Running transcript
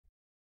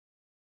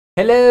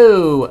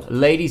Hello,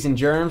 ladies and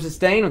germs. It's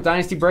Dane with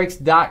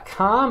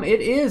DynastyBreaks.com.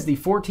 It is the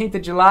 14th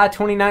of July,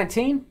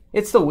 2019.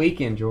 It's the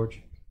weekend,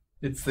 George.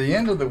 It's the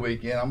end of the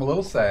weekend. I'm a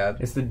little sad.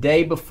 It's the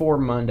day before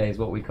Monday is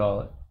what we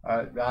call it.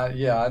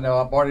 Yeah, I know.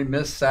 I've already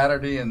missed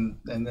Saturday, and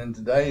then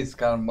today is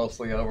kind of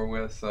mostly over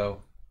with.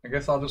 So I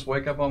guess I'll just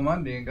wake up on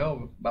Monday and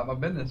go about my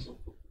business.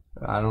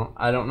 I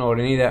don't know what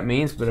any of that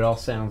means, but it all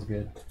sounds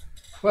good.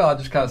 Well, I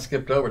just kind of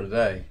skipped over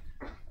today.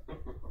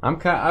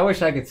 I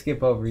wish I could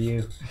skip over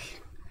you,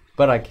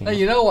 but I can't. Hey,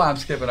 you know why I'm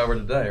skipping over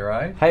today,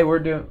 right? Hey,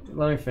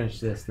 let me finish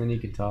this, then you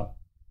can talk.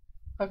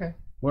 Okay.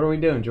 What are we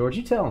doing, George?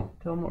 You tell them.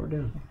 Tell them what we're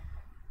doing.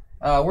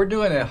 We're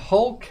doing a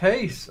whole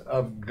case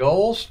of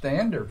gold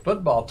standard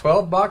football,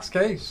 12-box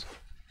case.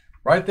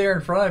 Right there in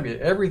front of you.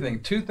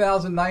 Everything.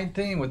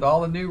 2019 with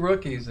all the new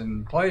rookies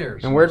and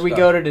players. And where'd we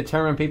go to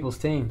determine people's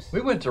teams? We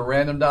went to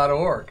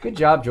random.org. Good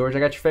job, George. I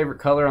got your favorite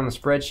color on the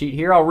spreadsheet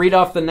here. I'll read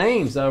off the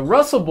names.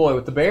 Russell Boy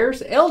with the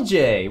Bears.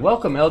 LJ.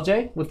 Welcome,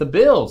 LJ. With the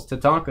Bills.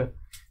 Tatanka.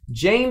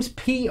 James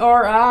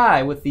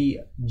P.R.I. with the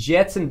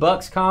Jets and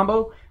Bucks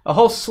combo. A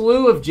whole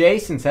slew of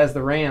Jasons has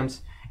the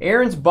Rams.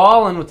 Aaron's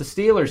ballin' with the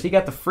Steelers. He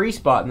got the free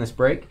spot in this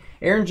break.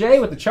 Aaron J.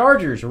 with the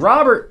Chargers.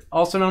 Robert,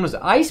 also known as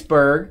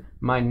Iceberg,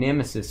 my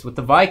nemesis, with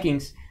the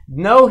Vikings.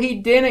 No, he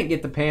didn't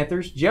get the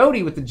Panthers.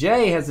 Jody with the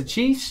J has the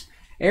Chiefs.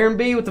 Aaron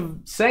B. with the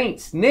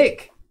Saints.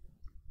 Nick,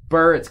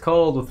 Burr, it's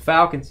cold, with the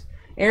Falcons.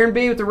 Aaron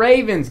B. with the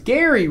Ravens.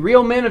 Gary,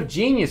 Real Men of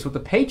Genius, with the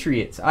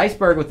Patriots.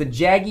 Iceberg with the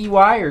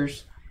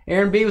Jaguars.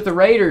 Aaron B. with the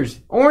Raiders.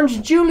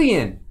 Orange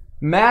Julian,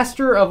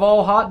 master of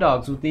all hot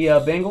dogs, with the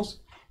Bengals.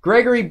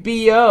 Gregory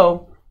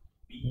B.O.,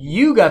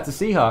 you got the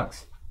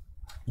Seahawks.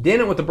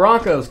 Dennett with the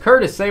Broncos.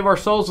 Curtis, Save Our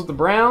Souls with the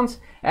Browns.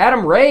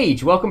 Adam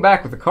Rage, welcome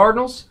back with the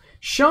Cardinals.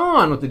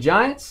 Sean with the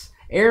Giants.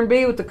 Aaron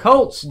B. with the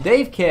Colts.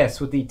 Dave Kess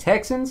with the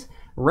Texans.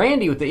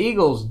 Randy with the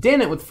Eagles.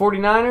 Dennett with the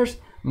 49ers.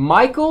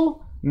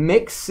 Michael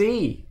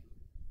McC.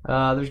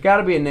 There's got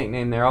to be a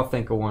nickname there. I'll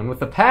think of one. With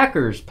the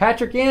Packers.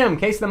 Patrick M.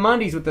 Case of the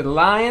Mondays with the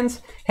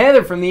Lions.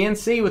 Heather from the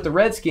NC with the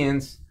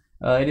Redskins.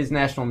 It is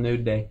National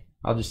Nude Day.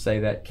 I'll just say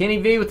that. Kenny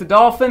V with the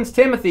Dolphins.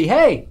 Timothy,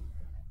 hey,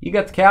 you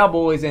got the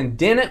Cowboys. And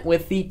Dennett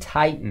with the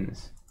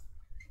Titans.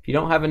 If you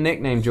don't have a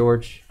nickname,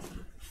 George,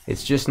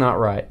 it's just not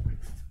right.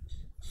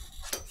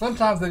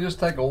 Sometimes they just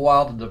take a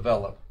while to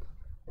develop.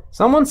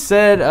 Someone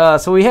said,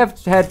 so we have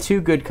had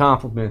two good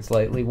compliments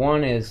lately.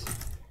 One is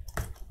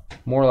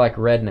more like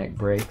redneck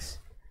breaks.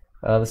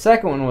 The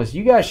second one was,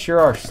 you guys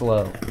sure are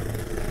slow.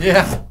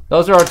 Yeah.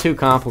 Those are our two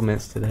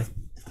compliments today.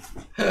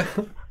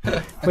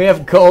 We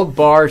have gold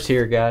bars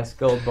here, guys.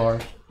 Gold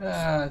bars.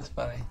 That's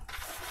funny.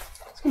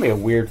 It's going to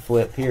be a weird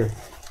flip here.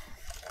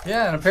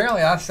 Yeah, and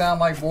apparently I sound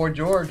like Boy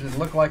George and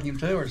look like him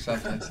too or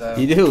something. So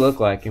you do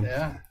look like him.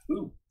 Yeah.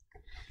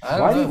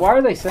 Why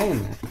are they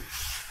saying that?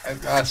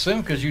 I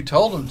assume because you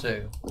told them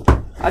to.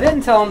 I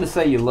didn't tell them to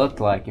say you looked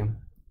like him.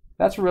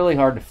 That's really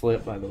hard to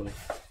flip, by the way.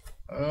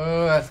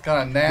 Oh, that's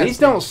kind of nasty. These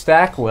don't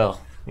stack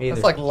well either.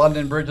 That's like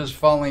London bridges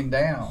falling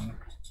down.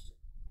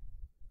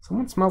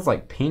 Someone smells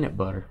like peanut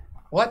butter.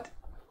 What?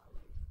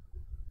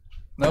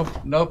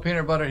 No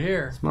peanut butter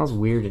here. It smells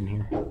weird in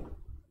here.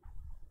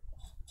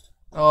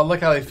 Oh, look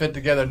how they fit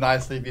together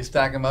nicely if you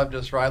stack them up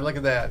just right. Look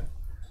at that.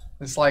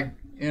 It's like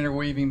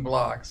interweaving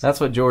blocks. That's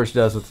what George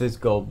does with his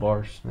gold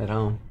bars at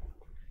home.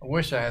 I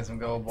wish I had some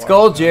gold bars. It's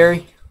gold,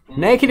 Jerry.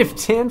 Negative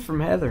 10 from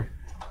Heather.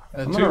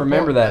 I'm going to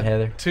remember that,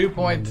 Heather.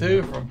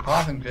 2.2 from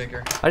Coffin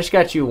Kicker. I just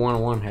got you a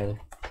 1-on-1, Heather.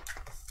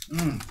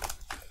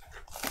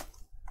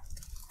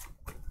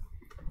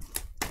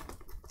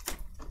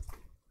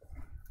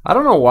 I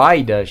don't know why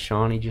he does,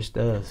 Sean. He just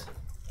does.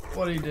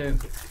 What do you do?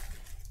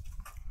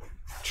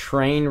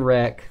 Train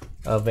wreck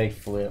of a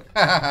flip.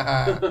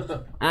 That's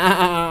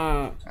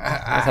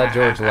how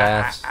George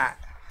laughs.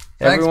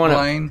 Thanks,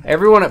 Blaine.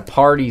 Everyone at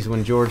parties,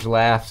 when George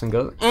laughs and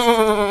goes,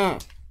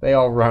 they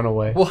all run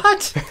away.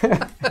 What?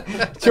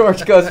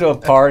 George goes to a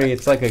party.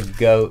 It's like a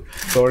goat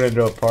going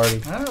into a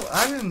party.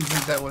 I didn't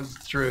think that was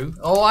true.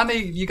 Oh,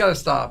 you got to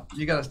stop.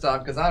 You got to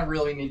stop because I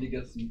really need to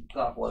get some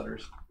top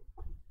loaders.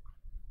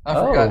 I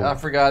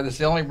forgot. It's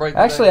the only break.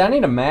 Actually, I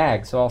need a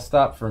mag, so I'll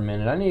stop for a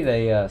minute. I need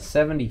a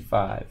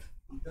 75.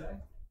 Okay.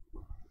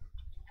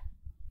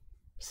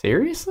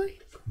 Seriously?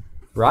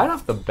 Right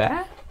off the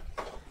bat?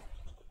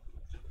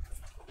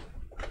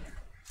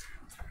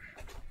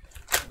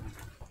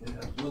 Yeah,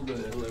 a little bit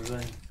of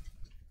everything.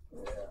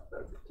 Yeah,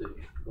 that's the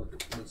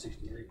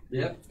 168.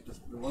 Yep.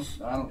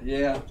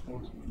 Yeah.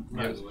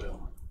 Might as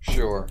well.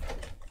 Sure.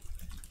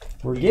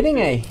 We're getting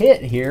a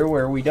hit here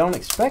where we don't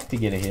expect to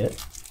get a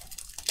hit.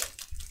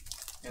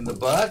 In the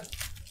butt?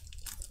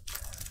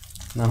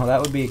 No,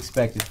 that would be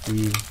expected for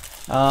you.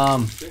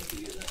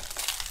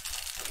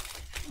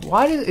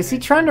 Is he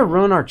trying to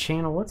ruin our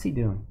channel? What's he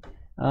doing?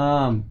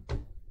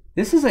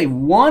 This is a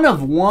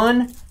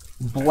 1-of-1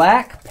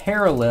 black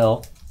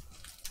parallel.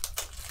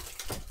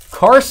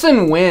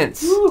 Carson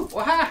Wentz. Woo,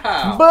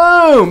 wow.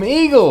 Boom!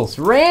 Eagles.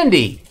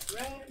 Randy.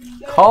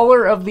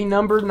 Caller of the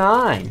number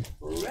 9.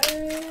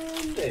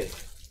 Randy.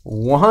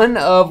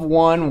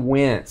 1-of-1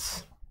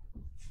 Wentz.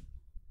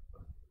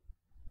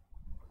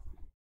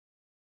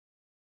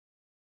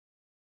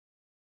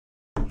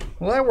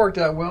 Well, that worked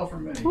out well for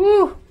me.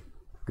 Woo!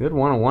 Good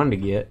 101 to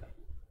get.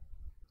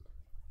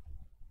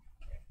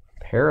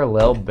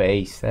 Parallel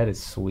base. That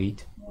is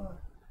sweet.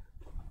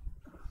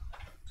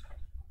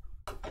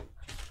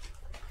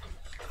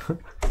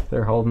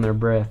 They're holding their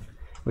breath.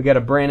 We got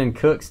a Brandon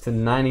Cooks to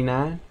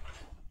 99.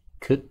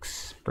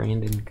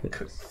 Brandon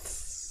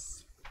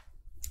Cooks.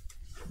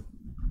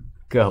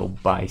 Go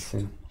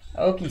Bison.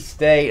 Okie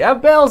State.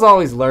 Bell's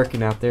always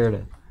lurking out there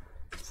to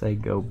say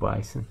go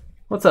Bison.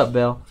 What's up,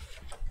 Bell?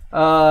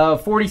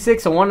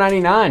 46 of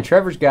 199.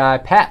 Trevor's guy.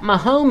 Pat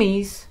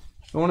Mahomes.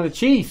 One of the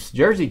Chiefs.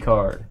 Jersey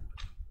card.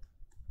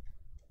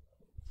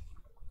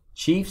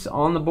 Chiefs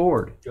on the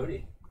board.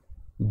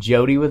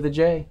 Jody with a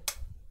J.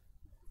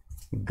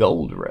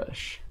 Gold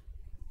Rush.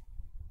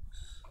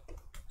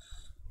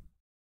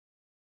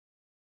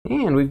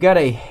 And we've got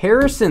a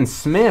Harrison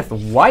Smith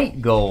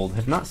white gold.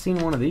 Have not seen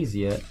one of these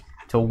yet.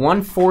 To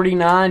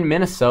 149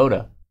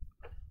 Minnesota.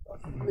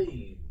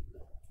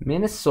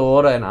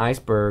 Minnesota and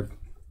Iceberg.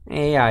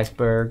 Hey,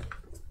 Iceberg.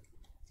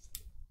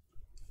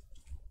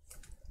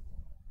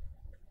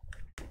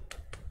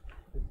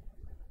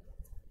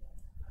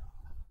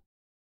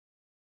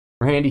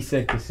 Randy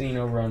said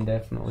casino run,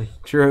 definitely.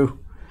 True.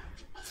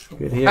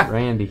 Good hit,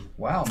 Randy.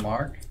 Wow,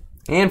 Mark.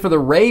 And for the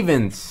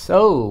Ravens.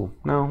 Oh,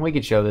 no, we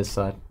could show this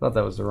side. Thought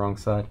that was the wrong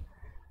side.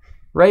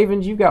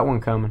 Ravens, you got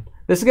one coming.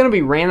 This is going to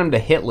be random to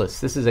hitless.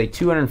 This is a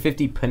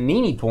 250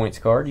 Panini points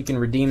card. You can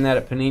redeem that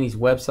at Panini's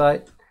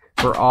website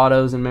for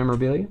autos and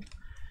memorabilia.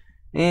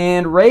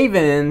 And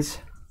Ravens,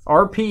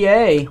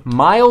 RPA,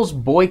 Miles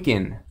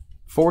Boykin,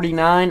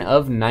 49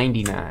 of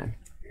 99.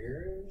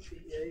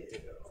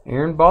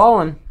 Aaron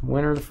Ballin,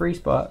 winner of the free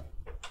spot.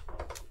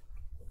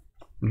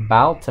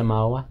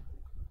 Baltimore.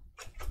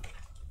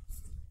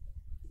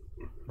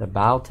 The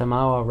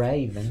Baltimore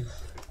Ravens.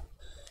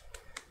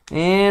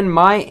 And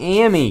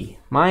Miami.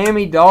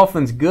 Miami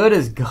Dolphins, good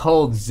as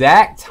gold.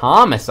 Zach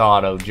Thomas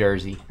auto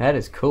jersey. That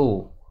is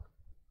cool.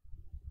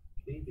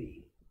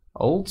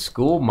 Old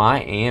school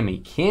Miami.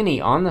 Kenny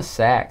on the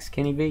sacks.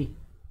 Kenny V.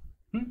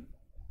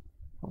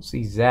 Don't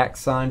see Zach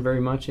signed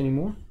very much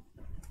anymore.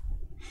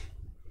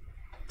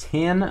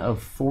 10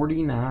 of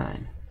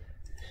 49.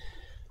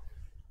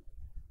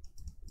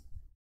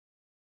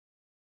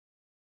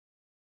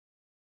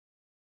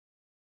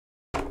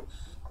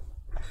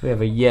 We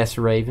have a Yes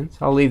Ravens.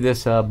 I'll leave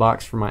this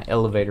box for my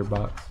elevator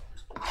box.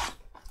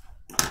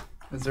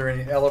 Is there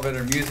any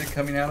elevator music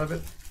coming out of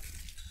it?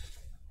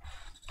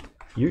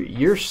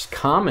 Your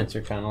comments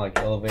are kind of like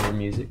elevator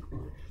music.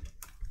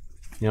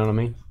 You know what I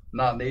mean?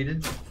 Not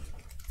needed?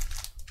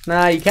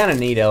 Nah, you kind of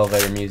need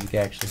elevator music,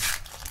 actually.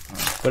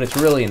 But it's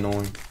really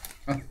annoying.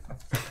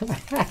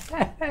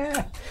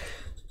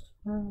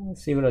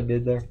 See what I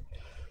did there?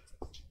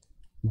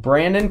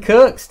 Brandon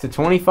Cooks to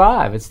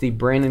 25. It's the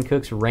Brandon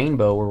Cooks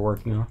rainbow we're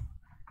working on.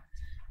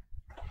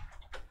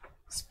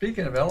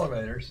 Speaking of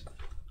elevators.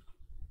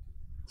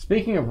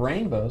 Speaking of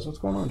rainbows, what's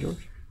going on,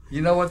 George?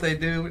 You know what they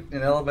do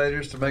in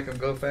elevators to make them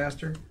go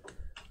faster?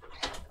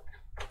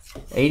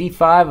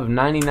 85 of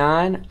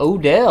 99.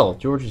 Odell,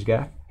 George's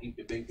guy. Keep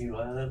the big people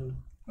out of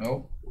them.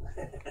 Nope.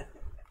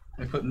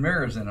 They put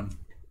mirrors in them.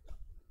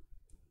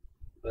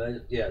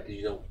 But yeah, because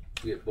you don't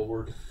get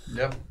bored.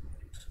 Yep.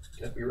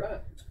 Yep, you're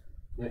right.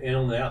 And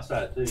on the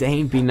outside too.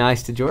 Dane, be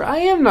nice to George. I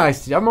am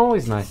nice to. I'm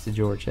always nice to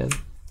George, Heather.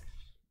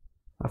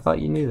 I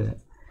thought you knew that.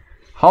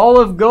 Hall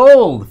of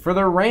Gold for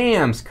the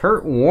Rams.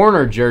 Kurt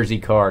Warner jersey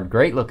card.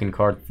 Great looking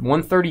card.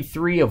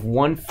 133 of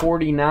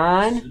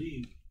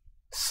 149.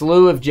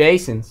 Slew of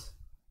Jason's.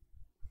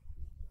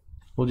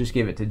 We'll just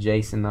give it to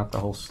Jason, not the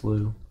whole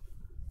slew.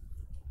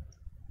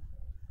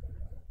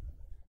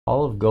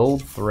 Hall of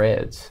Gold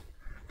threads.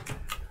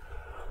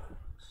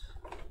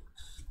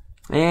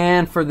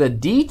 And for the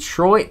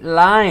Detroit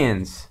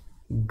Lions,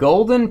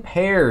 Golden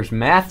Pairs,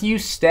 Matthew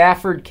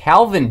Stafford,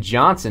 Calvin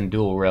Johnson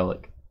dual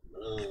relic.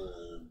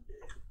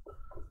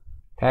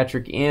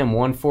 Patrick M,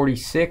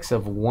 146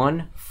 of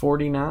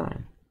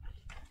 149.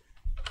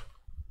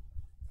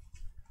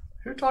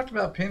 Who talked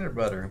about peanut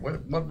butter?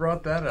 What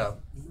brought that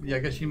up? Yeah, I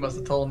guess you must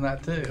have told him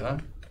that too, huh?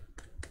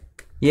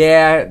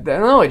 Yeah,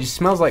 no, it just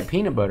smells like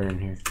peanut butter in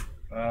here.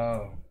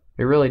 Oh.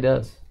 It really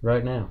does,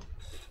 right now.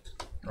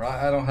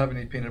 Right, I don't have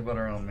any peanut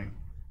butter on me.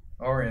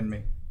 Or in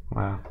me.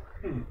 Wow.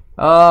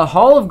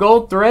 Hall of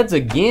Gold threads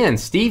again.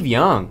 Steve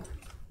Young.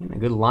 A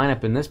good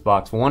lineup in this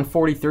box.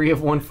 143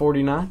 of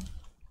 149.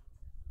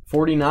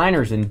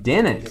 49ers and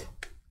Dennett.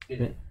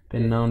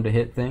 Been known to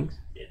hit things.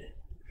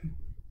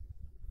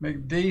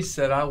 McD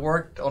said, I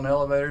worked on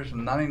elevators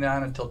from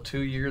 99 until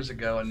 2 years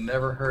ago and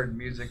never heard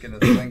music in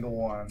a single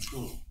one.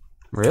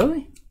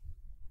 Really?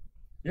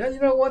 Yeah,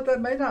 you know what?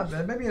 That may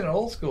be an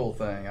old school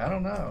thing. I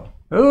don't know.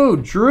 Ooh,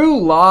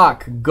 Drew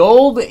Lock,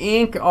 Gold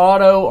Ink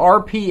Auto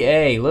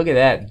RPA. Look at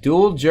that.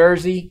 Dual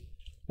jersey.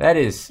 That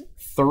is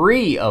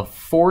 3 of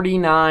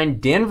 49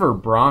 Denver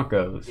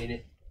Broncos.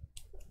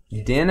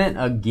 Dennett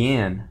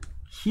again.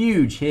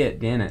 Huge hit,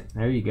 Dennett.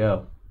 There you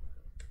go.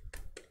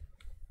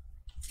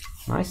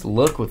 Nice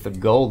look with the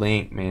gold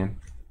ink, man.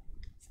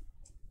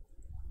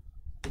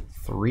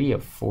 3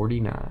 of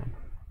 49.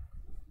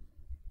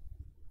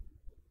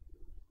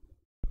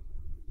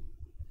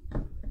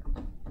 I'm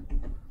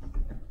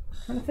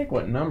trying to think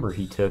what number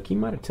he took. He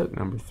might have took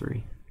number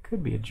 3.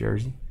 Could be a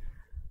jersey.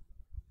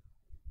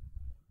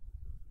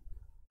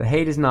 The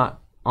hate is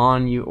not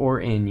on you or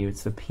in you.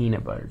 It's the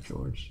peanut butter,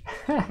 George.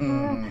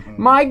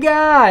 My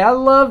guy. I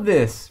love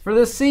this. For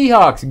the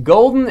Seahawks,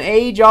 Golden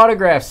Age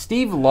autograph,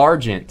 Steve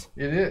Largent.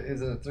 It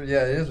is.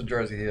 Yeah, it is a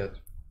jersey hit.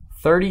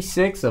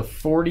 36 of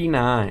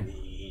 49.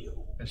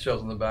 It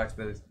shows on the back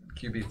that it's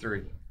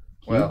QB3.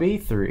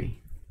 QB3.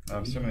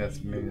 I'm assuming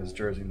that's maybe his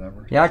jersey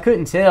number. Yeah, I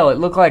couldn't tell. It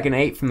looked like an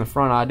 8 from the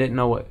front. I didn't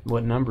know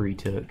what number he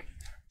took.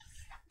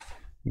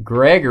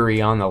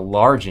 Gregory on the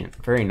Largent.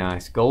 Very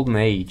nice. Golden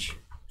Age.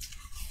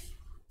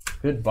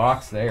 Good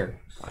box there.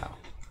 Wow.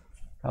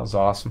 That was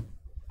awesome.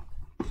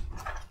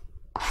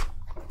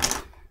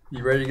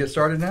 You ready to get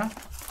started now?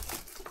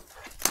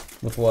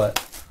 With what?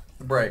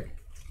 The break.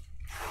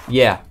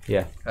 Yeah.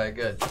 Okay,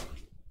 good.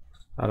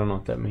 I don't know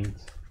what that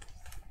means.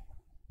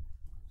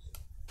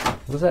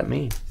 What does that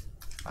mean?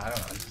 I don't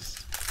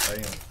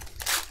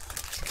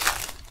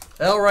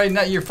know. Right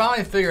now you're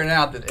finally figuring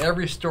out that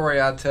every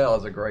story I tell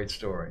is a great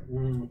story.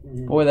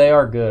 Boy, they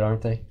are good,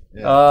 aren't they?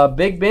 Yeah.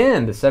 Big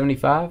Ben to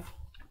 75.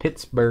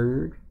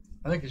 Pittsburgh.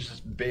 I think it's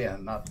just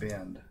Ben, not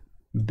Bend.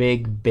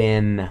 Big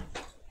Ben.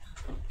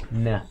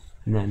 Nah.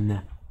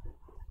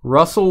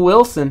 Russell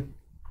Wilson.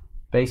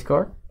 Base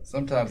card.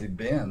 Sometimes he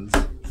bends.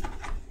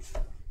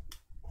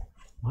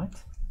 What?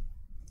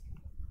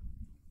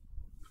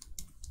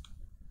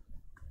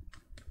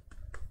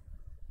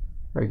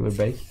 Regular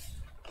base.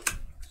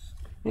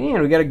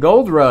 And we got a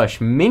gold rush.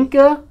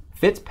 Minka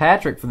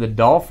Fitzpatrick for the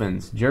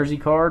Dolphins. Jersey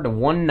card to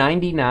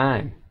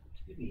 199.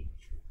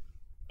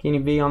 Kenny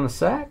B on the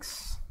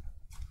sacks.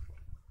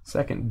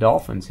 Second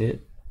Dolphins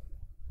hit.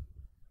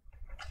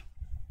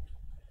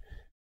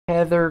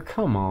 Heather,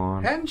 come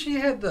on. Hadn't she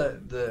had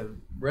the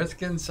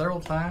Redskins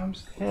several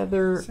times?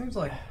 Heather. Seems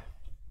like.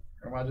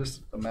 Or am I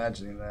just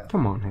imagining that?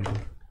 Come on, Heather.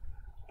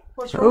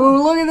 What's Oh,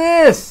 wrong? look at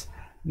this.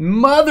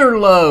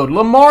 Motherload.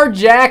 Lamar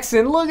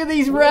Jackson. Look at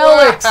these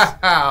relics.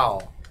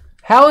 Wow.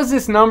 How is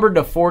this numbered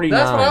to 49?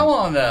 That's what I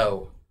want to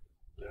know.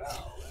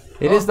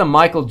 It is the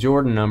Michael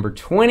Jordan number.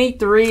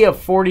 23 of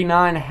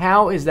 49.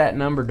 How is that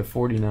numbered to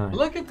 49?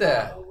 Look at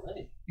that.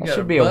 You That got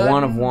should be a button,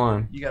 1 of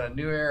 1. You got a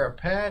new era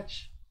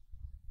patch.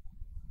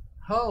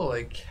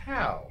 Holy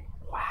cow.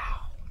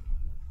 Wow.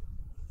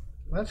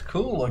 That's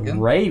cool looking.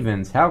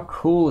 Ravens. How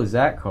cool is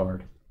that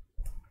card?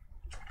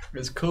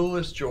 As cool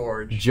as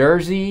George.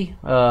 Jersey,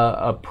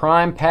 a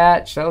prime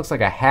patch. That looks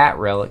like a hat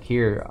relic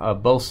here,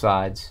 both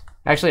sides.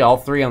 Actually, all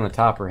 3 on the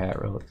top are hat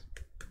relics.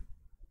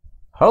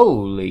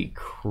 Holy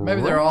crap.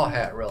 Maybe they're all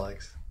hat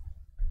relics.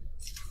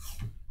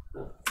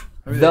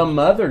 The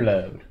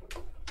Motherload.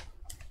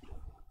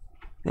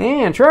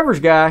 And Trevor's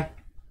guy.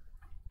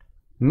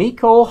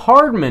 Mecole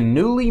Hardman,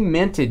 newly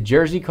minted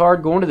jersey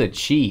card going to the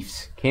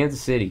Chiefs.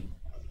 Kansas City.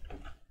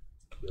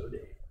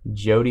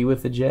 Jody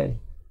with the J.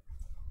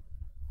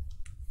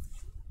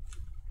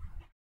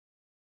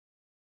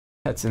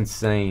 That's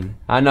insane.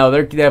 I know,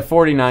 that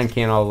 49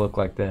 can't all look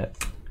like that.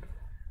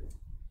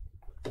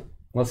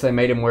 Unless they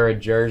made him wear a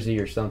jersey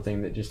or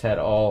something that just had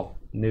all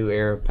new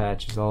era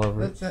patches all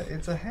over it.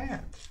 It's a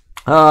hat.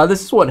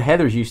 This is what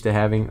Heather's used to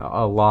having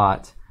a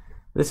lot.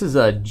 This is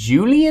a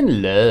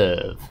Julian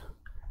Love.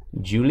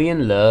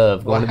 Julian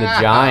Love going to the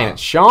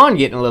Giants. Sean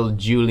getting a little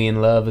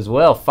Julian Love as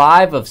well.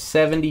 5 of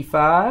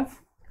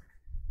 75.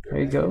 There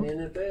you go.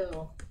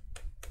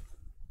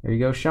 There you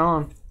go,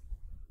 Sean.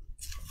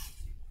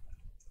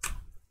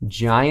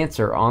 Giants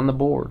are on the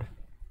board.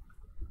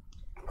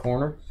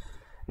 Corner.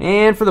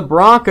 And for the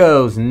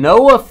Broncos,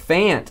 Noah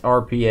Fant,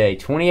 RPA.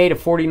 28 of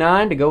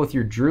 49 to go with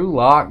your Drew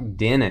Lock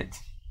Dennett.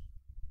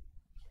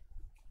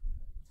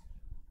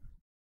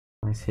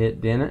 Nice hit,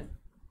 Dennett.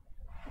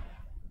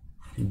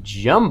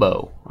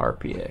 Jumbo,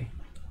 RPA.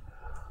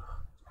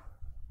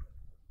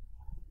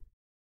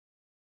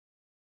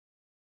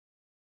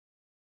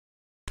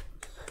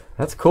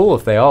 That's cool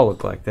if they all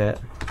look like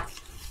that.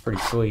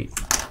 Pretty sweet.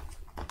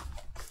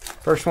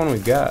 First one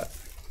we've got.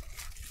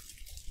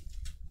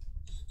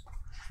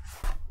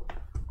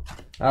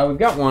 We've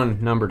got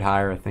one numbered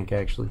higher, I think,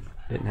 actually.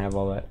 Didn't have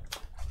all that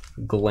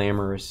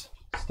glamorous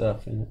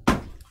stuff in it.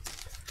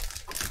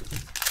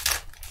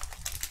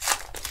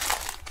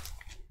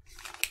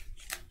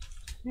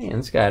 Man,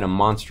 this guy had a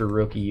monster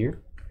rookie year.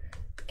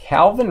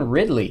 Calvin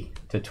Ridley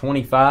to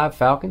 25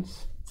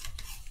 Falcons.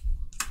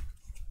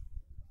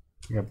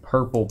 You got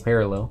purple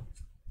parallel.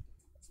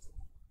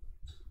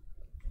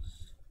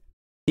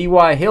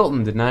 T.Y.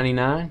 Hilton to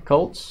 99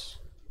 Colts.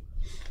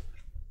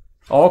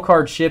 All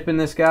card shipping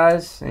this,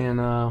 guys.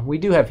 And we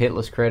do have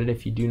hitless credit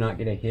if you do not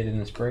get a hit in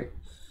this break.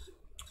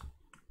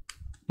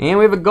 And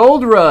we have a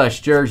Gold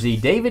Rush jersey.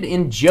 David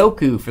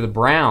Njoku for the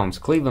Browns.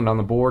 Cleveland on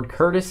the board.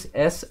 Curtis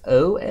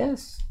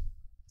S.O.S.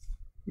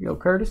 Here you go,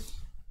 Curtis.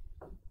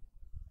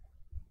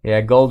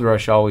 Yeah, Gold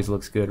Rush always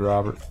looks good,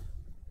 Robert.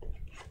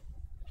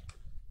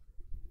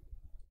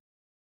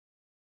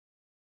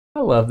 I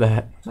love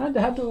that. I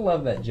have to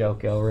love that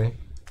joke, El Ray.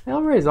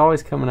 El Ray is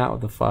always coming out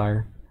with the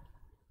fire.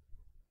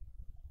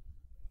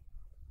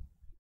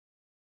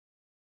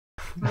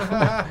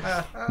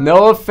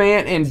 Noah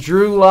Fant and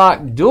Drew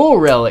Lock dual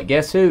relic.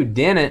 Guess who?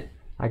 Dennett.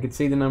 I could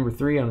see the number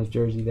 3 on his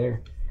jersey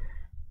there.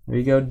 There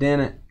you go,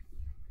 Dennett.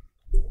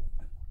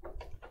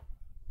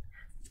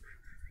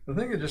 The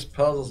thing that just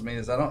puzzles me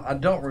is I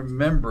don't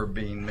remember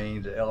being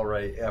mean to El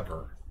Ray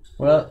ever.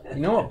 Well, you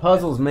know what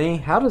puzzles me?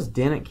 How does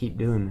Dennett keep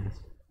doing this?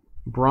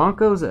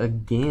 Broncos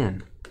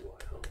again.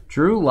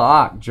 Drew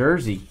Lock,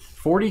 jersey.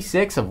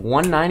 46 of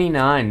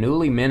 199,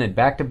 newly minted,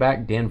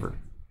 back-to-back Denver.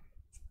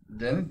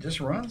 Dennett just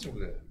runs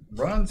good.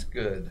 Runs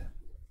good.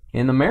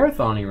 In the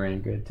marathon, he ran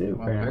good, too.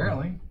 Well,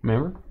 apparently.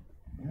 Remember?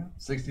 Yeah.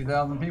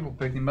 60,000 people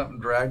picked him up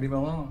and dragged him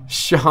along.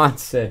 Sean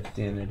said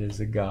Dennett is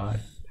a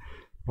god.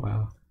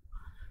 Wow.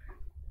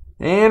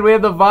 And we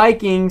have the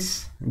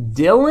Vikings.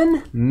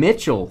 Dylan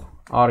Mitchell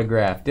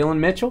autograph. Dylan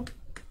Mitchell.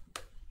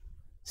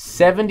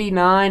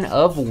 79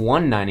 of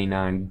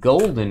 199.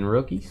 Golden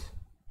rookies.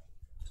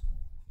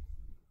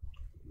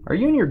 Are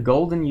you in your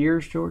golden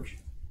years, George?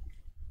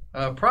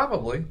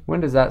 Probably. When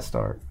does that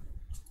start?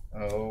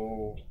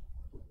 Oh.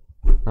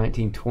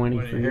 1920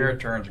 When for your you. hair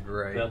turns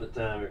gray. About the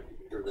time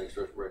everything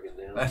starts breaking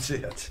down. That's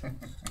it.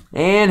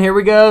 And here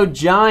we go.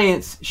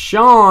 Giants.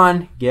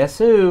 Sean. Guess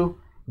who?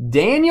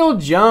 Daniel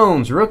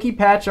Jones. Rookie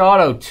patch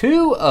auto.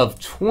 2 of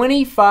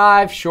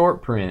 25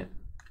 short print.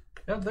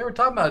 Yeah, they were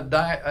talking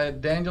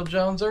about Daniel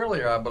Jones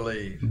earlier, I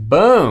believe.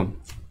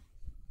 Boom.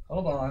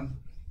 Hold on.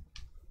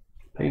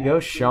 There you go,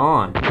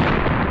 Sean.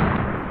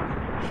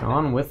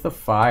 Sean with the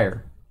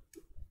fire.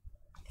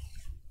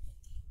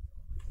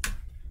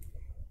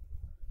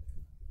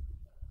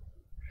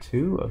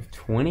 Two of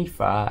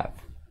 25.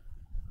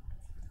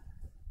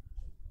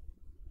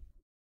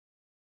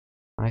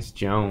 Nice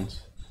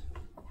Jones.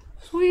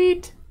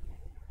 Sweet.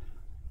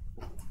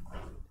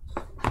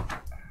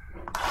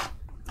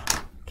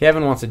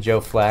 Kevin wants a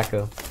Joe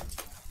Flacco.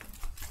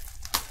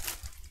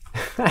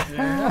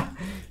 Yeah.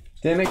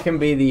 Dennett can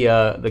be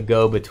the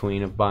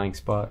go-between of buying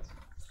spots.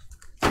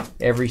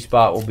 Every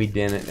spot will be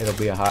Dennett. It'll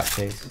be a hot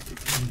case.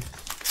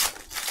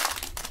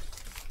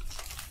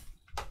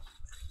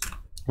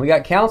 We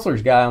got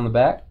Counselor's guy on the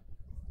back.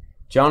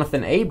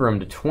 Jonathan Abram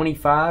to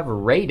 25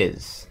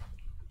 Raiders.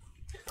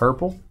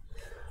 Purple.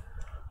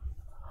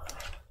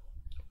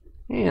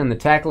 And the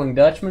tackling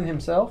Dutchman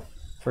himself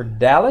for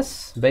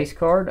Dallas. Base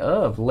card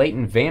of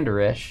Leighton Vander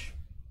Esch.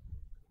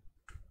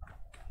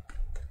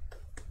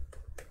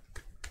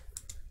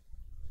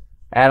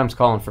 Adam's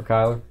calling for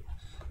Kyler.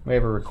 We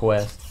have a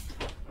request.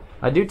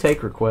 I do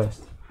take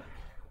requests.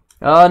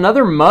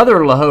 Another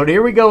mother load.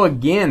 Here we go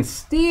again.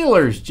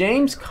 Steelers.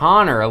 James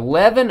Conner.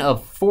 11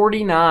 of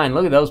 49.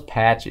 Look at those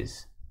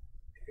patches.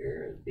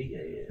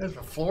 There's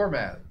a floor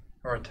mat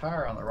or a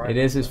tire on the right. It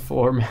is his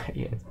floor mat.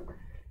 Yes.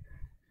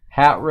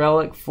 Hat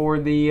relic for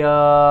the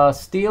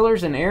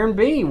Steelers and Aaron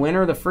B.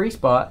 Winner of the free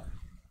spot.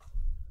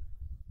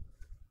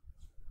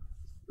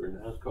 Very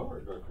nice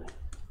card right there.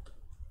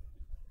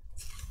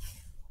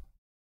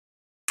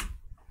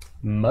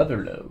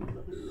 Motherload.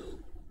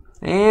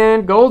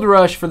 And Gold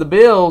Rush for the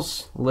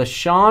Bills.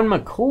 LaShawn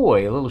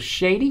McCoy. A little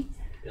shady.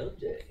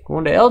 LJ.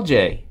 Going to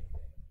LJ.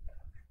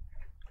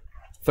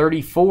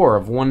 34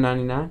 of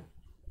 199.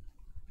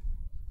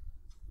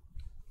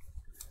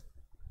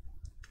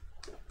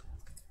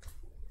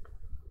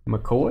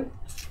 McCoy.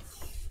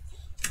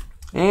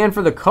 And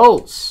for the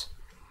Colts,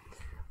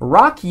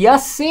 Rock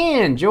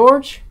Ya-Sin,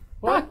 George.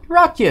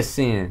 Rock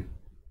Ya-Sin.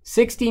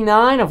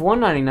 69 of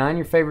 199.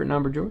 Your favorite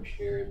number, George?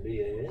 Aaron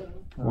B.A.L.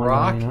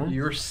 Rock 199.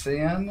 your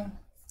sin.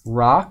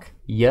 Rock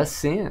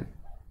Ya-Sin.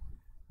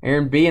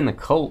 Aaron B. and the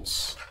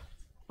Colts.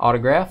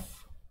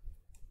 Autograph.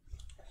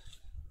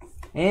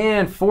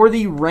 And for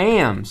the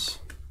Rams,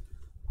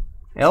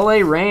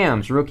 L.A.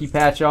 Rams, rookie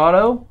patch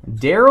auto,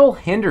 Darrell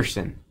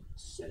Henderson.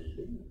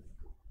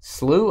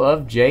 Slew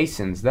of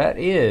Jasons. That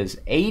is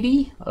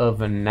 80 of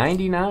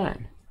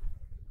 99.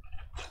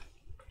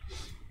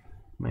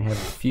 May have a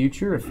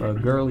future if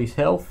Gurley's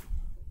health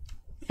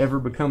ever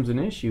becomes an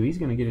issue. He's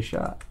going to get a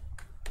shot.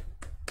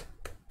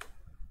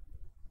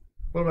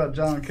 What about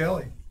John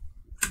Kelly?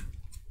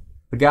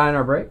 The guy in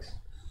our breaks?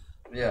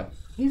 Yeah.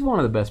 He's one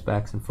of the best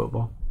backs in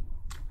football.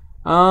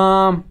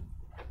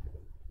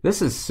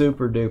 This is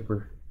super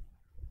duper.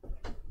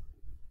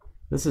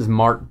 This is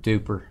Mark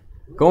Duper.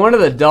 Going to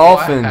the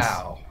Dolphins.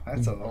 Wow.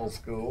 That's an old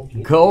school.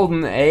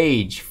 Golden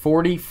Age.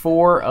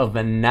 44 of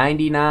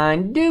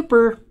 99.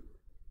 Duper.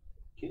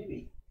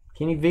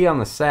 Kenny V on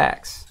the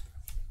sacks.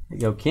 There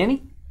you go,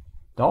 Kenny.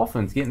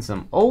 Dolphins getting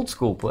some old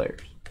school players.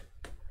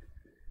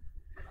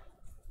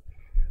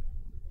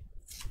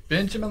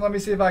 Benjamin, let me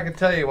see if I can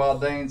tell you while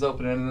Dane's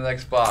opening the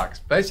next box.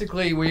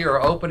 Basically, we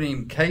are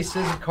opening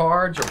cases of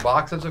cards or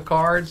boxes of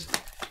cards.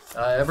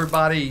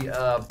 Everybody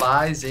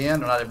buys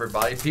in, or not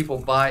everybody, people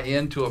buy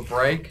into a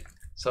break.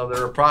 So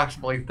there are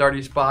approximately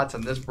 30 spots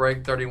in this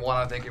break, 31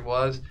 I think it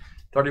was.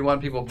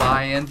 31 people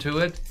buy into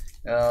it.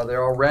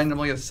 They're all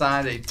randomly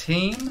assigned a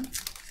team.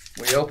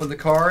 We open the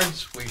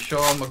cards. We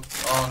show them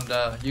on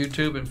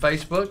YouTube and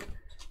Facebook.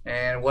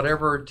 And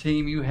whatever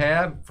team you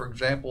have, for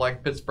example,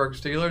 like Pittsburgh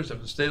Steelers, if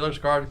the Steelers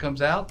card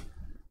comes out,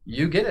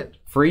 you get it.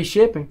 Free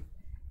shipping.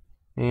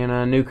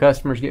 And new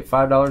customers get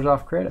 $5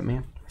 off credit,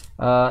 man.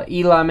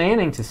 Eli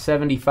Manning to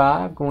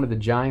 75, going to the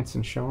Giants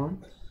and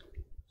Sean.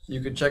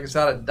 You can check us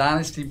out at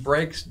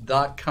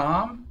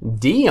dynastybreaks.com.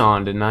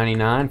 Dion to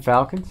 99,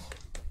 Falcons.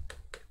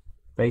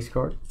 Base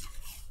card.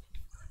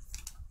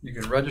 You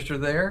can register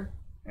there,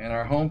 and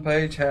our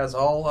homepage has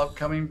all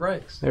upcoming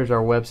breaks. There's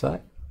our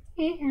website.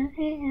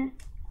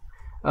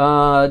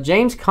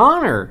 James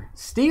Conner,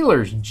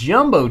 Steelers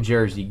jumbo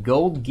jersey,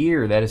 gold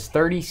gear. That is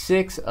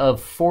 36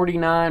 of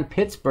 49,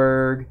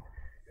 Pittsburgh.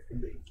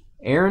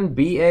 Aaron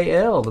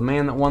BAL, the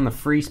man that won the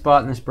free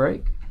spot in this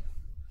break.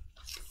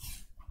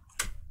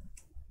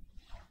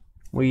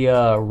 We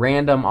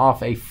random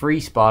off a free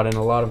spot in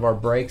a lot of our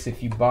breaks.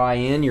 If you buy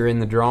in, you're in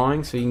the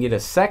drawing, so you can get a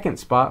second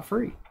spot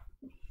free.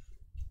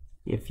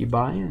 If you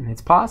buy in,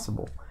 it's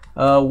possible.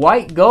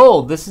 White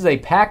gold. This is a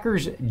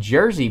Packers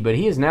jersey, but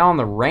he is now on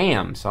the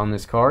Rams on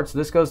this card. So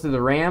this goes to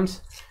the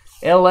Rams.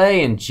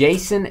 LA and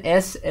Jason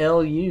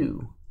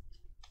SLU.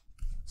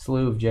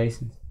 Slew of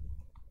Jasons.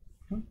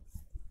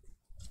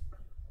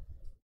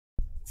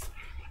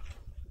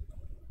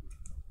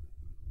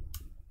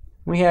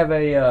 We have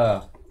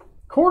a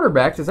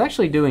quarterback that's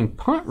actually doing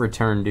punt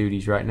return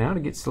duties right now to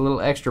get a little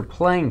extra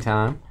playing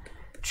time.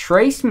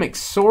 Trace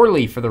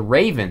McSorley for the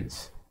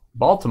Ravens.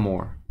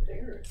 Baltimore.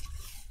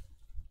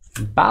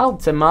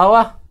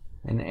 Baltimore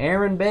and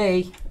Aaron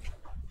B.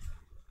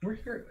 We're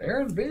here.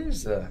 Aaron B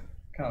is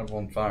kind of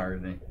on fire,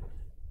 isn't he?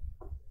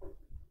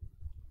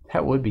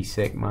 That would be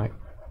sick, Mike.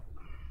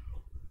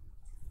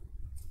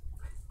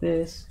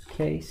 This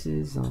case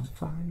is on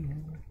fire.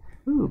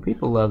 Ooh,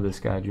 people love this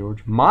guy,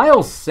 George.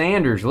 Miles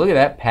Sanders, look at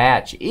that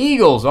patch.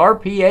 Eagles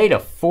RPA to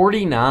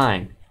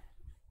 49.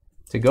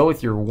 To go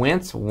with your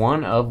Wentz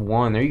 1 of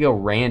 1. There you go,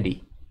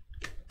 Randy.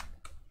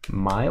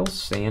 Miles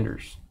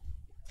Sanders.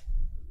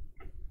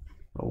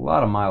 A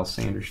lot of Miles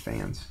Sanders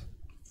fans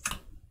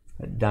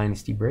at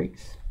Dynasty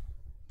Breaks.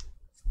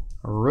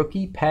 A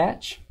rookie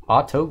patch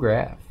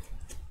autograph.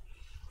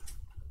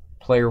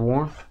 Player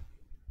worn.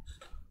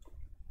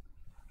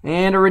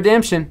 And a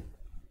redemption.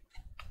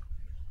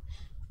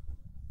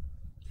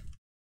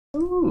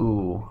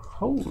 Ooh,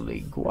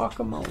 holy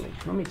guacamole.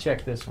 Let me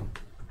check this one.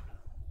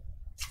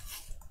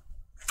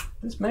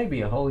 This may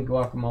be a holy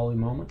guacamole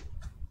moment.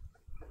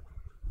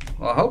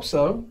 Well, I hope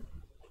so.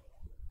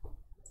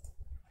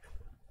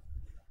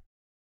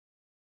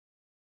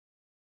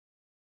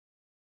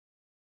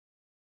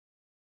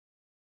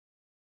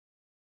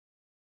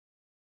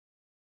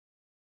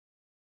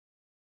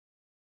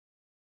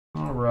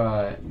 All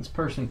right, this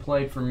person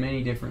played for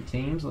many different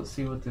teams. Let's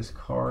see what this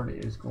card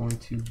is going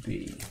to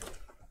be.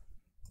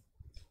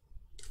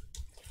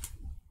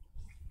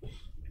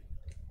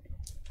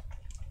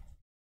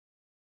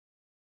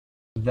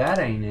 That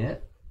ain't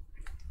it.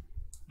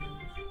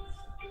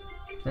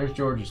 There's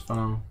George's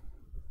phone.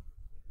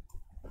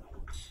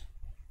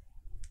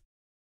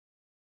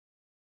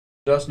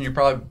 Justin, you're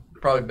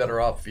probably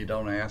better off if you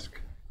don't ask.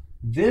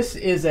 This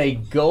is a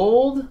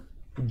gold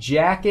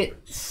jacket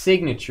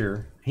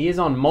signature. He is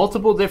on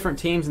multiple different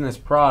teams in this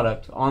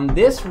product. On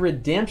this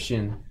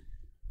redemption,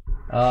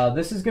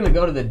 this is going to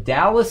go to the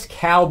Dallas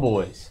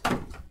Cowboys.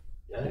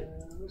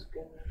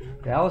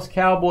 Dallas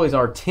Cowboys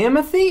are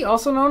Timothy,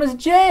 also known as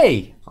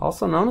Jay,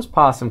 also known as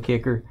Possum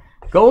Kicker.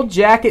 Gold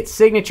jacket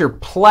signature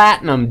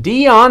platinum,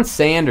 Deion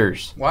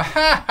Sanders.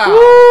 Wow.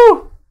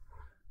 Woo!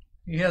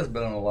 He has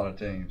been on a lot of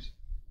teams.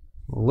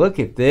 Look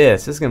at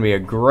this. This is going to be a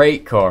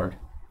great card.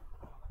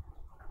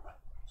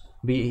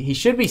 He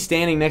should be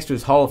standing next to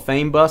his Hall of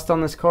Fame bust on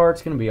this card.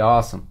 It's going to be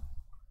awesome.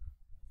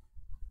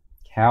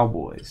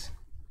 Cowboys.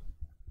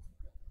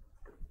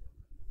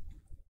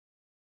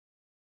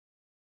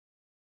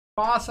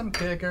 Possum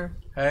Kicker.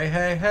 Hey,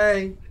 hey,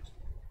 hey.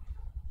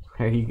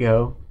 There you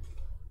go.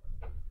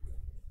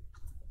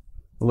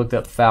 I looked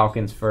up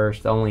Falcons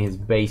first. Only his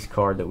base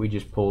card that we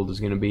just pulled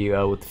is going to be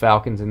with the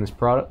Falcons in this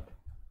product.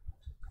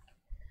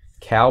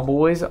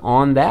 Cowboys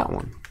on that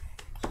one.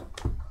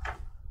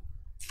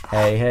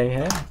 Hey, hey,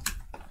 hey.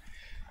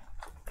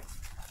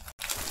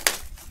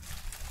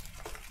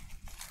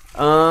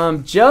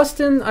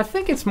 Justin, I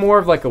think it's more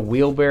of like a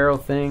wheelbarrow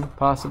thing,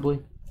 possibly.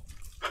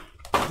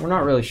 We're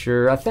not really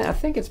sure. I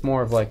think it's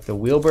more of like the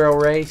wheelbarrow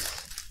race.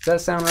 Does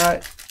that sound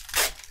right?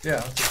 Yeah,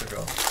 that's what they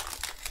go.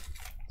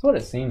 That's what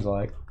it seems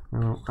like. I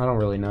don't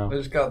really know.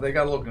 They got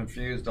a little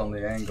confused on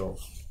the angle.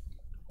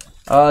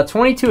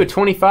 22 of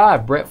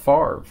 25, Brett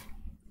Favre.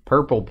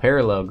 Purple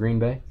parallel, Green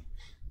Bay.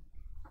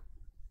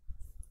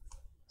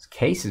 This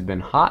case has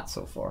been hot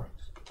so far.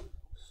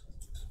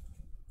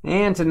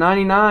 And to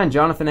 99,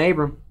 Jonathan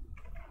Abram.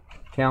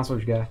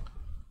 Counselor's guy.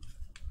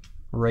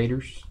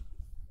 Raiders.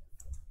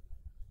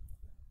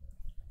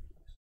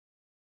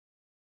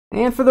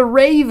 And for the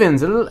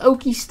Ravens, a little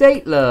Okie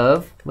State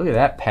love. Look at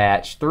that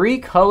patch.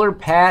 3-color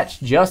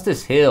patch,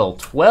 Justice Hill.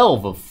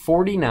 12 of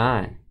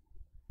 49.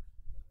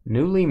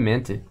 Newly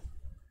minted.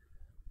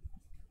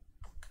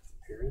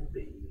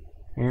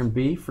 Aaron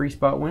B, free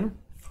spot winner.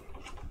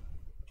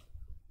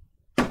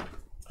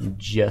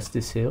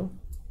 Justice Hill.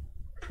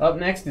 Up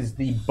next is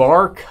the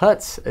Bar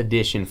Cuts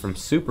edition from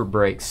Super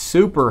Breaks.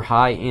 Super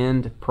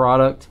high-end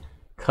product.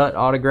 Cut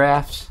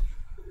autographs.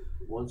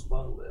 One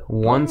spot left.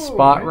 One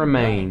spot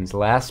remains.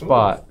 Last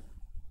spot.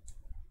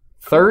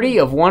 30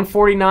 of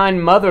 149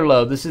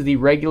 Motherlode. This is the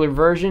regular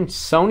version.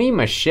 Sony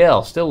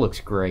Michel. Still looks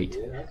great.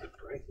 Yeah, that's a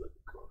great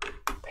looking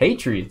card.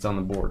 Patriots on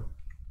the board.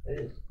 That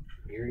is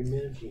Gary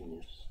Man of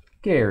Genius.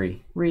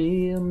 Gary.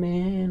 Real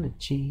man of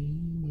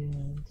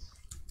genius.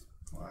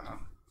 Wow.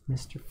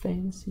 Mr.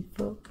 Fantasy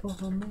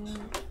Football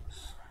Man.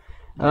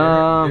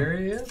 There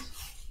he is.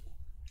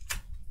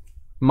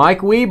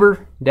 Mike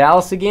Weber.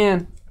 Dallas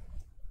again.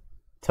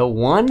 To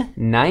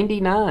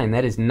 199.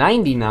 That is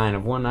 99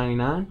 of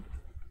 199.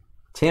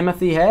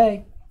 Timothy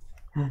Hay.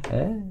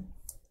 Hey.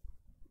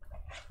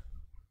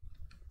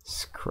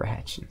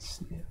 Scratch and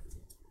sniff.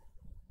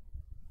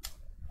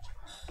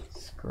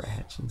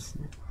 Scratch and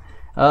sniff.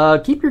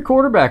 Keep your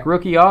quarterback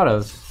rookie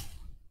autos.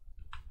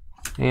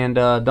 And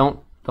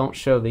don't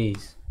show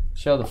these.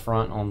 Show the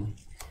front only.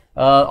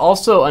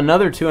 Also,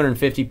 another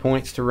 250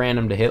 points to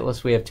random to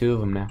hitless. We have 2 of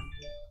them now.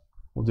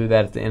 We'll do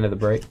that at the end of the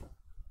break.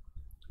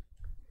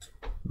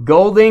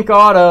 Gold Ink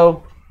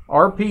Auto.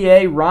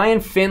 RPA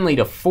Ryan Finley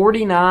to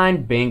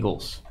 49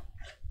 Bengals.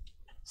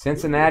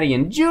 Cincinnati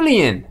and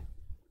Julian.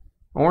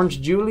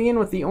 Orange Julian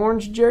with the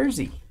orange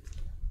jersey.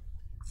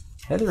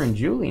 Heather and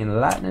Julian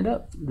lighting it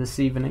up this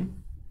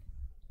evening.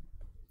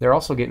 They're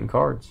also getting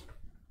cards.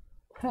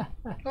 Write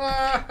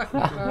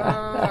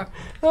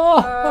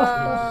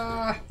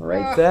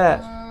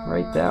that.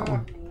 Write that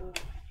one.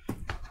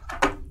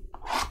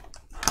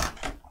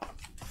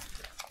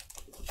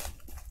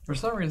 For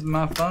some reason,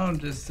 my phone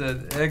just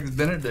said Eggs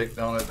Benedict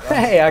on it.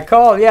 Hey, I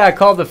called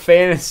the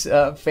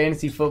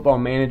fantasy football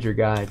manager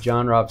guy.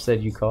 John Robb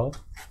said you called.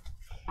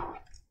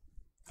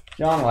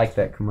 John liked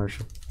that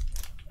commercial.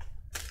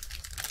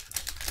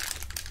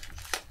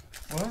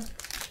 What?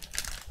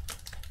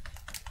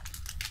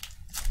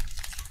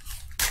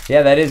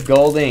 Yeah, that is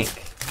gold ink.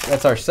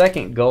 That's our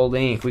second gold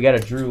ink. We got a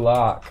Drew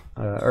Lock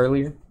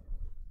earlier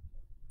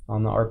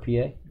on the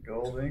RPA.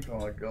 Gold ink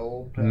on a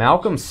gold patch.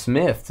 Malcolm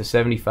Smith to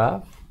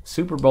 75.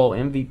 Super Bowl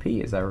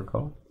MVP, as I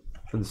recall,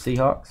 for the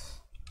Seahawks.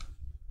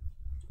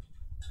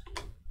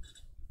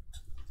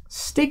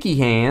 Sticky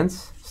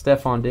Hands,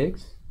 Stephon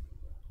Diggs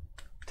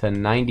to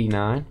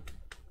 99.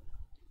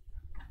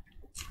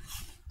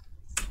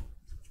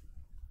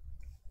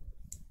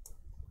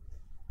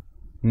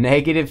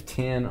 Negative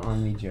 10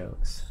 on the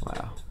jokes.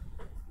 Wow.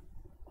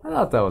 I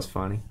thought that was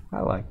funny.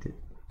 I liked it.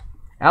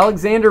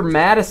 Alexander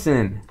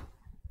Madison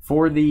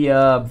for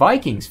the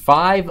Vikings.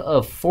 5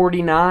 of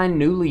 49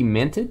 newly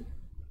minted.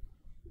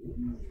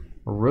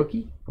 A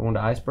rookie going to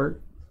Iceberg.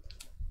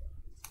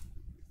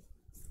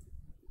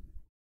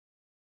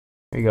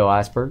 There you go,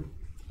 Iceberg.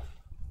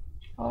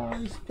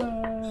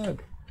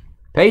 Iceberg.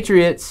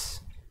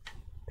 Patriots.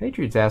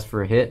 Patriots asked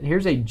for a hit.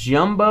 Here's a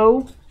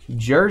jumbo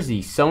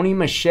jersey. Sony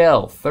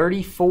Michel.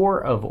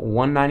 34 of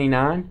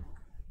 199.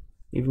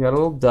 Even got a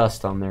little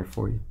dust on there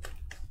for you.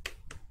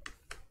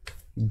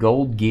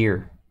 Gold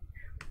gear.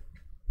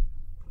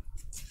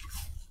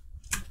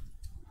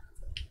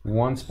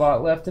 One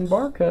spot left in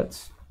bar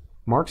cuts.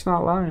 Mark's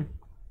not lying.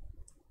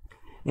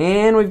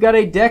 And we've got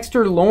a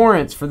Dexter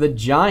Lawrence for the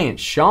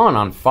Giants. Sean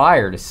on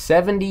fire to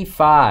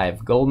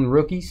 75. Golden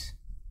rookies.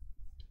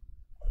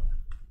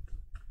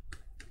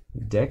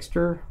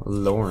 Dexter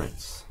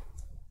Lawrence.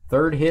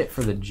 Third hit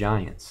for the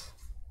Giants.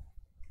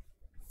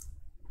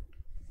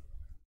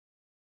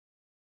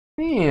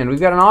 And we've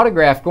got an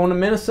autograph going to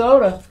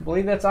Minnesota. I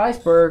believe that's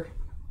Iceberg.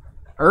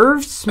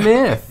 Irv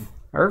Smith.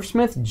 Irv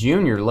Smith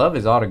Jr. Love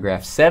his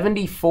autograph.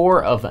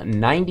 74 of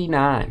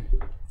 99.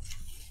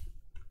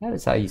 That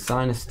is how you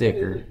sign a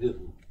sticker.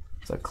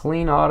 It's a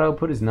clean auto.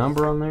 Put his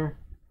number on there.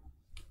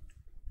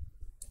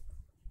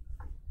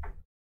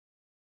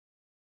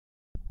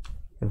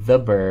 The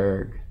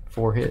Berg.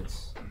 4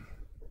 hits.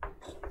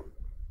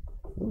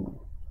 Ooh.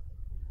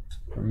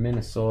 From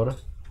Minnesota.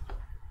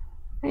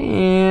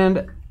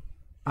 And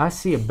I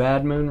see a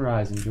bad moon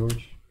rising,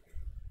 George.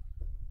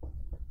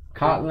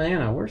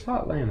 Hotlanta. Where's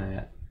Hotlanta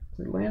at?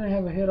 Does Atlanta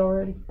have a hit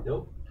already?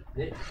 Nope.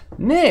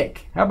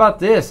 Nick, how about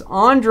this?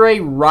 Andre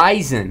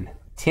Rison.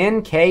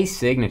 10K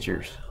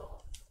signatures.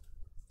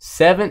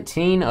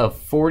 17 of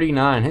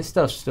 49. His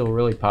stuff's still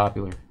really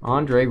popular.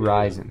 Andre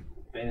Rison.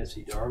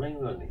 Fantasy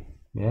darling, wasn't he?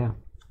 Yeah.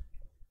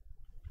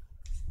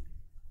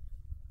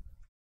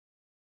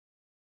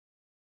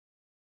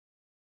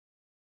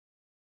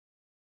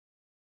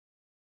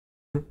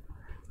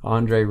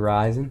 Andre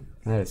Rison.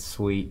 That is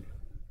sweet.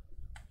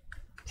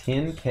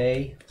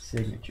 10K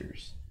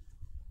signatures.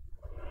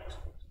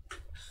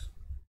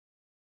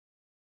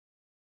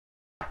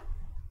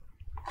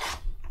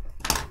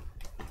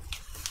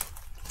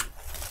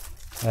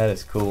 That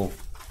is cool.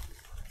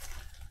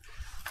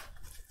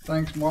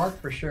 Thanks, Mark,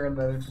 for sharing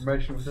that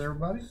information with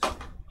everybody.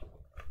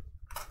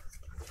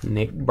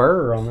 Nick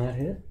Burr on that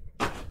hit.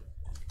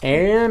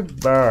 And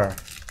Burr.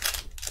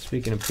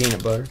 Speaking of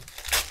peanut butter.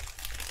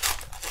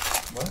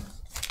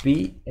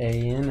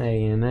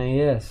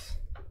 Bananas.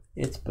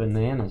 It's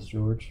bananas,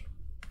 George.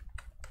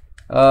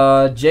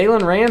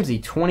 Jalen Ramsey,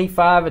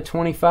 25 of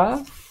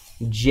 25.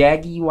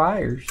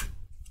 Jaguars.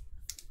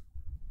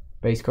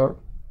 Base card.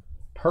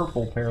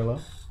 Purple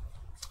parallel.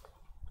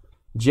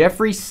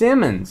 Jeffrey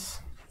Simmons.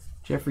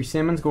 Jeffrey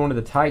Simmons going to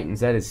the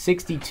Titans. That is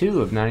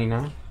 62 of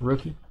 99.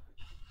 Rookie.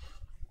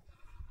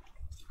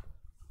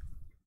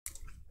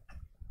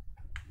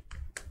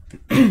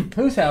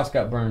 Whose house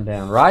got burned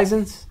down?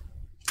 Rison's?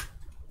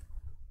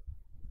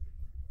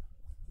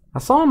 I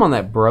saw him on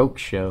that Broke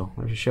show.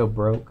 There's a show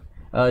Broke.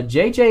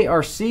 J.J.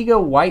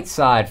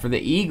 Arcega-Whiteside for the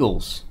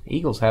Eagles.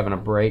 Eagles having a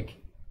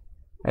break.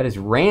 That is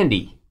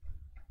Randy.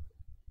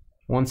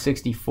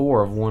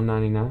 164 of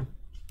 199.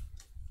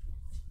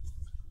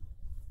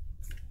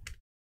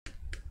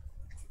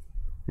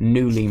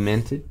 Newly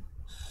minted.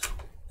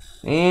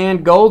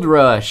 And Gold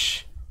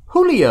Rush.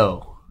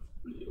 Julio.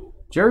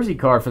 Jersey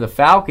card for the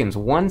Falcons.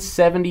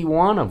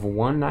 171 of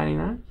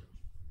 199.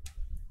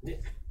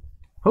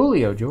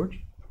 Julio, George.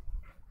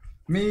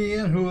 Me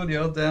and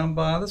Julio down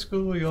by the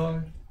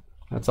schoolyard.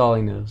 That's all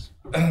he knows.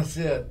 That's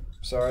it.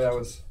 Sorry, I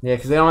was... Yeah,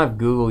 because they don't have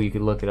Google. You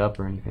could look it up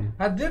or anything.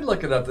 I did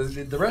look it up.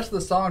 The rest of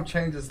the song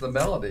changes the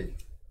melody.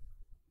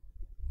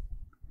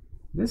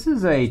 This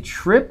is a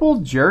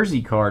triple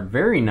jersey card.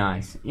 Very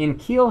nice.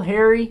 N'Keal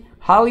Harry,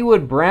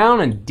 Hollywood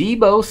Brown, and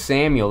Deebo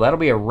Samuel. That'll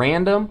be a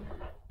random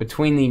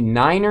between the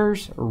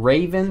Niners,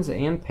 Ravens,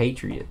 and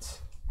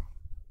Patriots.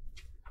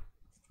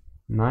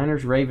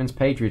 Niners, Ravens,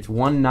 Patriots.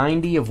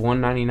 190 of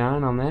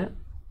 199 on that.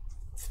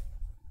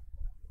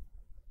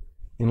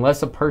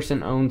 Unless a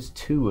person owns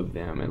two of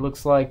them. It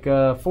looks like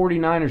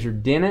 49ers are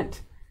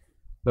Dennett.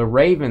 The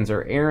Ravens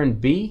are Aaron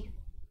B.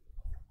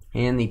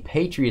 And the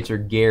Patriots are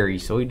Gary.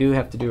 So we do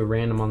have to do a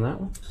random on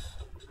that one.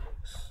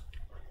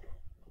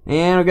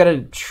 And we've got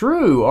a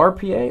true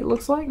RPA, it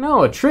looks like.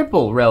 No, a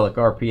triple relic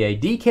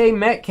RPA. DK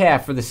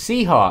Metcalf for the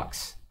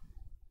Seahawks.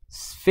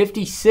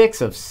 56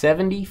 of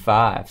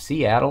 75.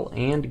 Seattle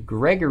and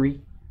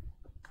Gregory,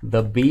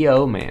 the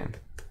B.O. man.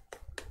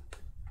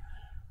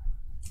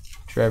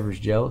 Trevor's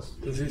jealous.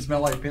 Does he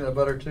smell like peanut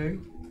butter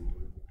too?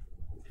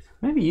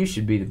 Maybe you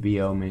should be the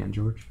B.O. man,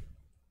 George.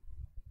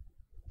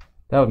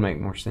 That would make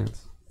more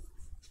sense.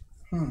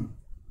 Who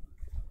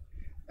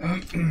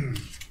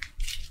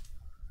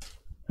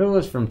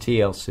was from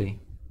TLC?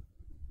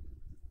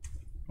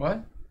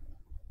 What?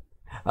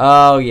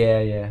 Oh,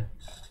 yeah.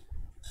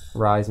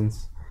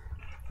 Risons.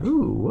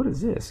 Ooh, what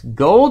is this?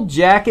 Gold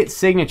jacket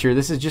signature.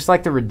 This is just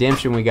like the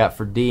redemption we got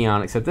for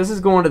Dion, except this is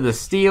going to the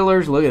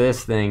Steelers. Look at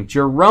this thing.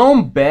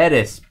 Jerome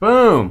Bettis.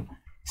 Boom.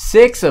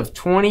 6 of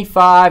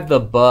 25, the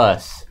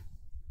bus.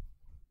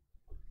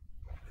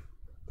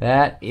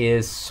 That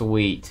is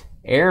sweet.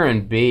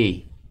 Aaron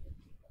B.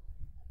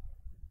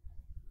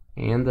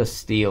 And the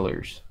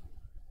Steelers.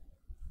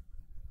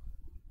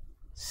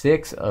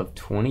 6 of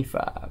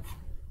 25.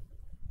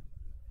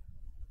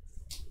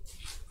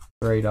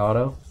 Great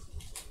auto.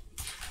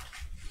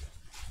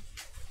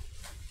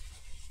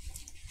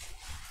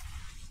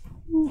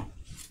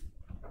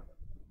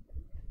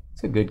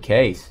 It's a good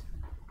case.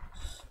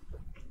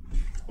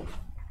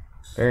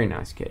 Very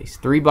nice case.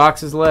 3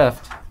 boxes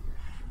left.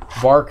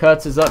 Bar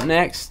Cuts is up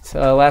next.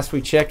 Last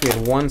we checked, we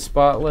had 1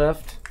 spot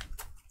left.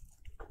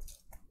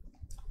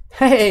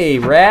 Hey,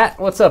 Rat.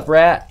 What's up,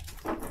 Rat?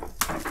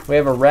 We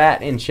have a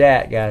rat in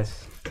chat,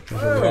 guys.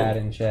 There's a rat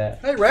in chat.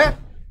 Hey, Rat.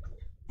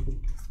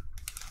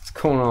 What's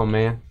going on,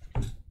 man?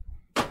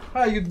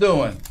 How you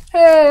doing?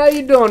 Hey, how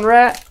you doing,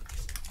 Rat?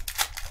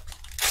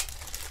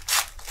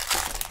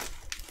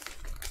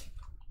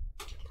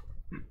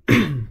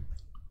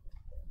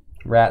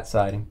 Rat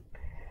sighting.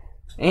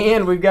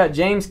 And we've got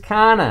James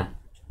Conner.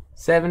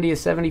 70 of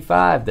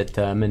 75, the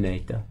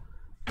Terminator.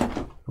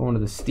 Going to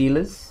the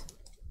Steelers.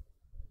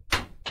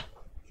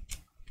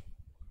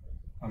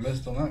 I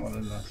missed on that one,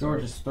 didn't I?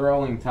 George is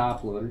throwing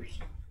top loaders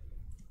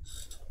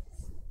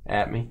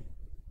at me.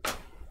 I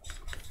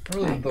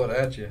really didn't throw it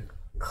at you.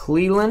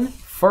 Cleveland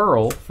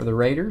Furl for the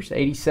Raiders,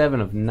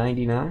 87 of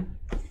 99.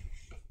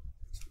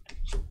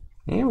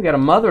 And we got a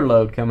mother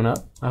load coming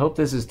up. I hope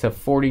this is to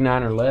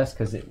 49 or less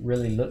because it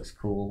really looks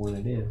cool when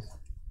it is.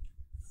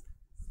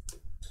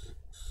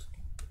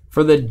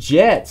 For the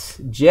Jets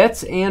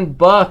and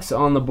Bucks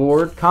on the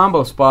board.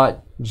 Combo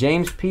spot,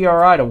 James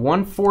PRI to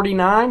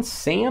 149,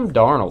 Sam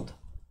Darnold.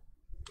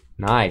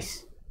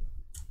 Nice.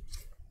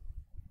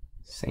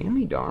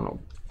 Sammy Darnold.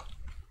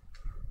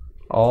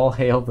 All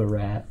hail the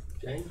rat.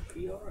 James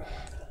PRI.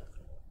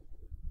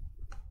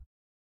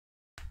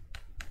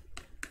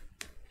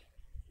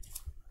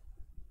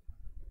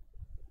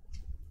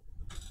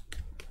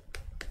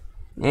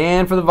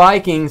 And for the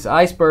Vikings,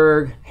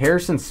 Iceberg,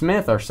 Harrison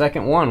Smith, our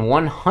second one,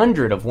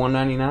 100 of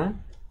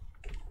 199.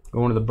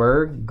 Going to the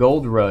Berg,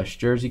 Gold Rush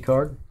jersey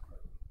card.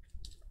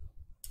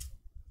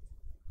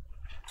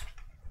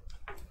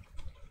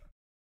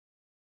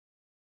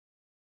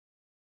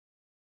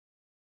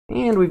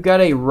 And we've got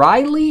a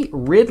Riley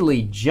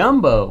Ridley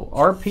Jumbo,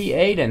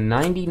 RPA to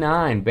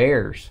 99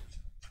 Bears.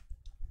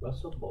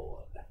 Russell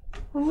Boyd.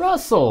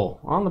 Russell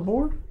on the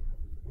board.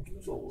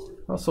 board.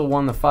 Also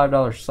won the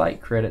 $5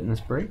 site credit in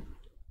this break.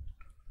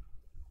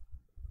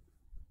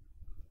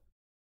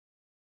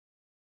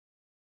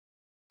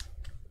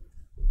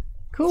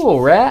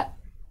 Cool, rat.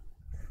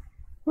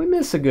 We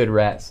miss a good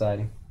rat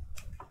sighting.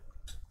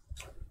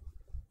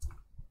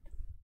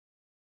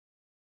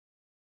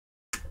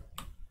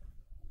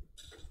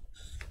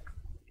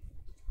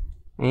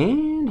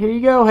 And here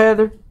you go,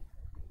 Heather.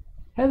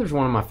 Heather's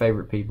one of my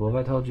favorite people. Have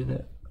I told you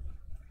that?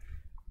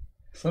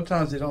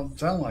 Sometimes they don't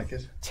sound like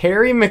it.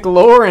 Terry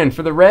McLaurin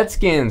for the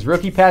Redskins.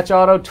 Rookie patch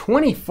auto,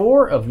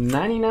 24 of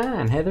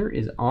 99. Heather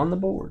is on the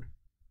board.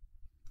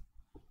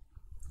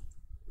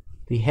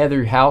 The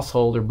Heather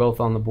household are both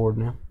on the board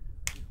now.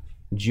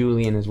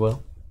 Julian as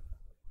well.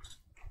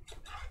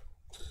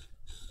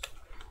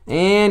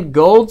 And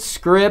gold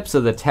scripts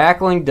of the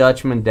Tackling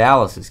Dutchman.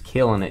 Dallas is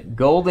killing it.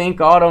 Gold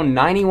ink auto,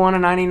 91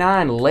 of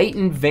 99.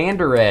 Leighton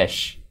Vander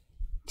Esch.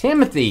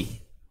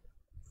 Timothy,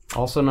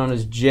 also known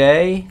as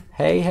Jay.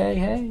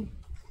 Hey.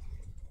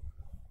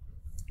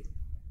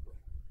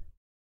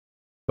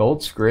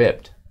 Gold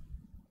script.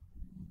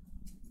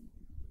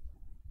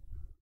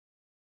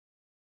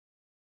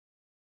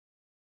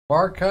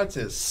 Bar Cuts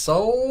is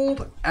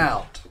sold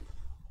out.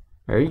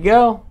 There you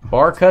go.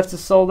 Bar Cuts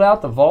is sold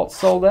out. The vault's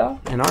sold out.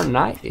 And our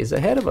night is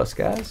ahead of us,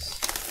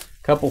 guys.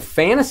 Couple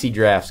fantasy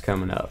drafts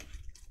coming up.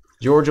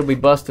 George will be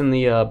busting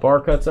the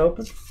Bar Cuts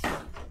open.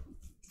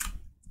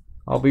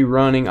 I'll be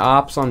running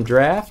ops on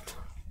draft.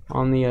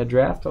 On the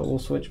draft, we'll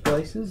switch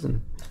places.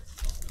 And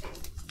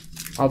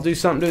I'll do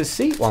something to his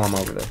seat while I'm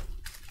over there.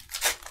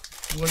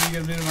 What are you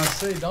going to do to my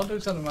seat? Don't do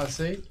something to my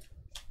seat.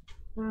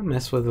 I'll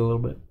mess with it a little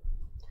bit.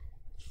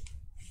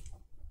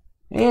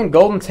 And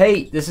Golden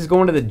Tate, this is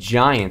going to the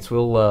Giants.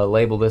 We'll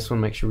label this one,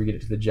 make sure we get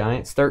it to the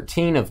Giants.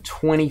 13 of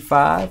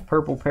 25,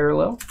 purple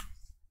parallel.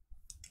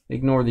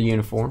 Ignore the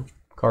uniform.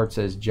 Card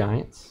says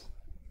Giants.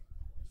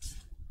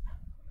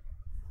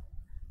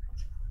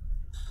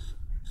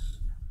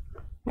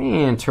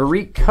 And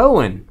Tariq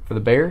Cohen for the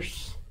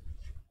Bears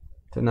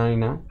to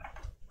 99.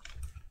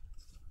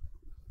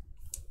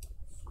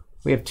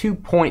 We have 2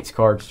 points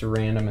cards to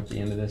random at the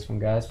end of this one,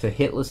 guys, to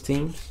hitless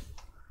teams.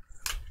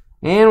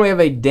 And we have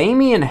a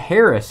Damian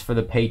Harris for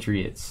the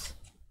Patriots.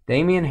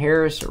 Damian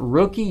Harris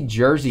rookie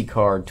jersey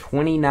card,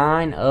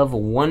 29 of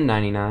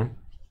 199.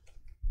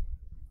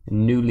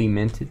 Newly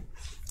minted.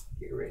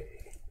 Get ready.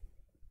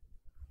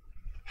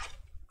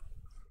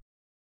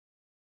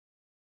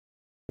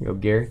 There you go,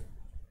 Gary.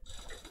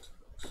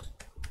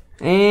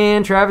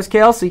 And Travis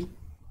Kelce.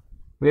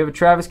 We have a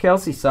Travis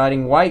Kelce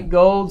sighting. White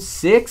gold,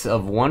 6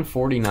 of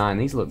 149.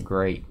 These look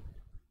great.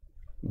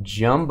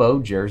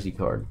 Jumbo jersey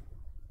card.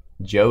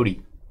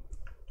 Jody.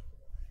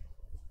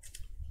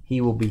 He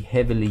will be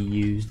heavily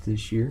used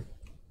this year.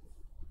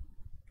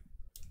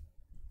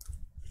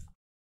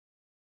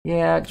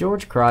 Yeah,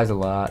 George cries a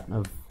lot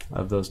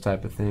of those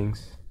type of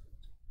things.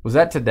 Was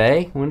that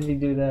today? When did he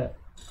do that?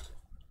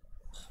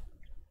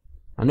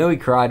 I know he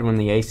cried when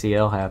the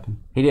ACL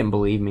happened. He didn't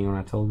believe me when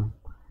I told him.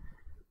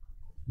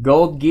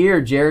 Gold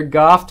gear, Jared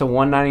Goff to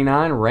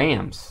 199,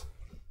 Rams.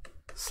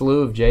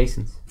 Slew of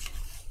Jasons.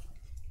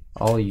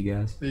 All of you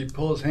guys. Did he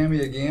pull his hammy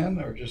again,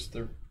 or just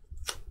the?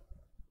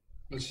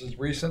 This is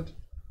recent.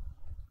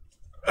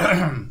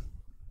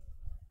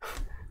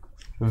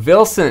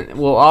 Vilsant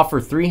will offer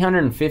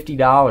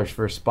 $350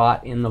 for a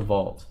spot in the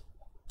vault.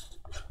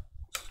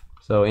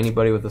 So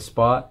anybody with a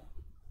spot,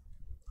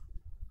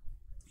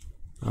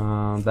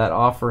 that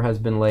offer has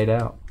been laid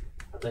out.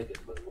 I think it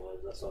was.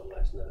 I saw it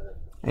last night.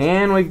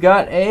 And we've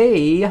got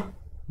a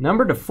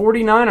number to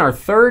 49, our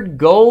third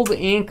gold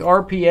ink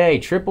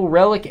RPA. Triple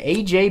relic,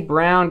 A.J.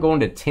 Brown going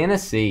to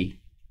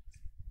Tennessee.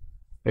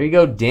 There you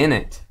go,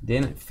 Dennett.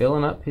 Dennett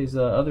filling up his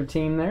other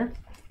team there.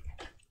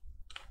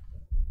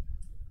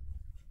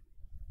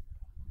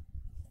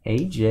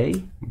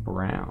 A.J.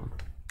 Brown.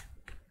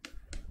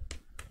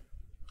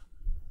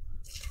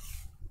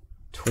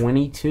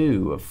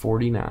 22 of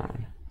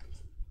 49.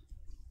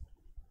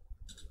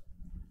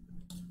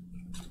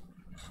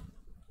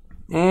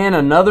 And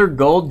another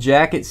gold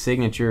jacket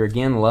signature.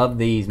 Again, love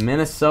these.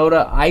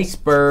 Minnesota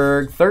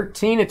Iceberg.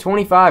 13 of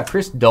 25.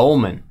 Chris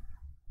Dolman.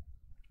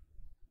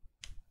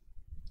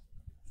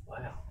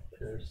 Wow,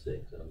 there's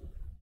 6 of them.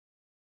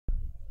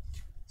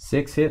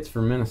 6 hits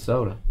for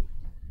Minnesota.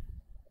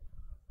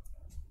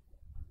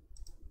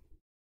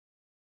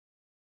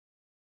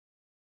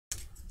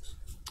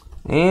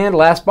 And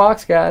last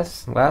box,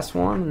 guys. Last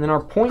one. And then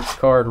our points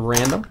card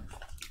random.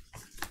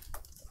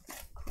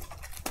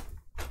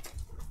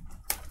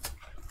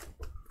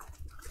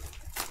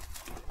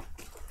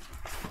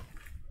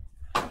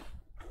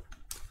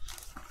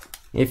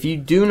 If you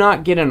do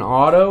not get an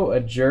auto,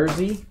 a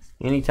jersey,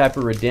 any type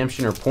of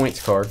redemption or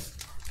points card,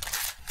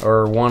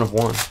 or 1 of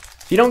 1.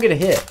 If you don't get a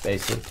hit,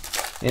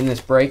 basically, in this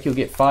break, you'll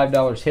get $5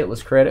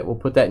 hitless credit. We'll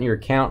put that in your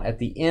account at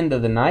the end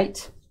of the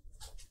night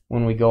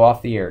when we go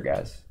off the air,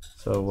 guys.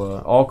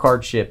 So all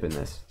card ship in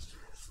this.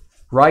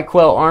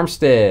 Raquel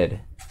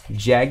Armstead,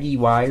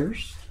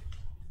 Jaguars.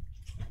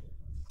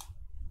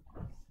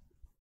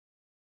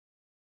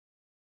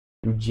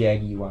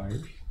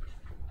 Jaguars.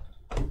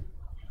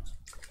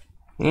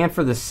 And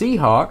for the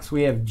Seahawks,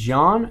 we have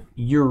John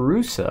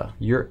Ursua.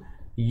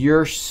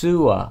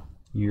 Ursua.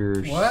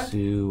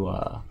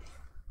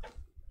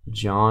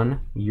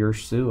 John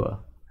Ursua.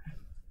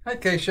 Hey,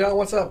 K-Shell,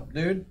 what's up,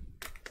 dude?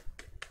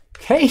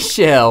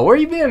 K-Shell, where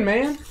you been,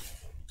 man?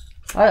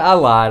 I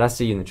lied. I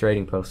see you in the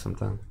trading post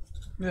sometime.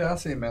 Yeah, I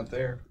see him out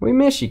there. We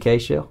miss you,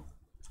 K-Shell.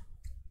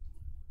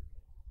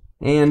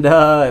 And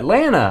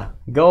Atlanta,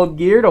 gold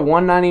gear to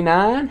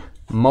 199.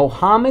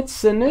 Mohamed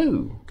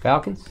Sanu,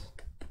 Falcons.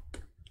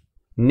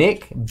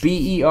 Nick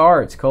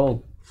BER, it's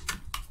cold.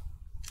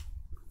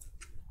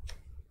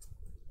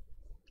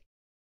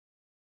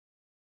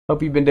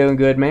 Hope you've been doing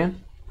good,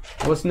 man.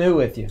 What's new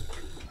with you?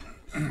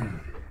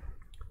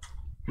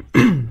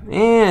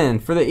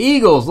 And for the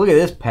Eagles, look at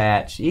this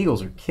patch.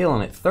 Eagles are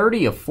killing it.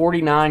 30 of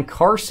 49,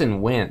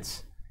 Carson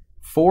Wentz.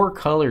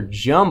 4-color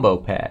jumbo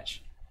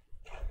patch.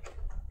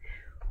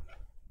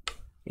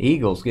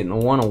 Eagles getting a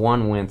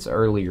 1-1 Wentz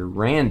earlier.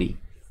 Randy.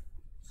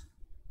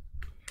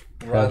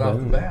 Right off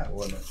the bat,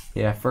 wasn't it?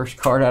 Yeah, first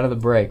card out of the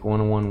break,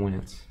 1-1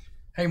 Wentz.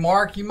 Hey,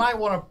 Mark, you might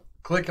want to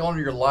click on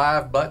your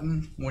live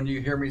button when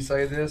you hear me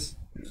say this.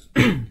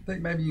 I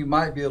think maybe you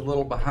might be a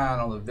little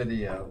behind on the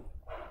video.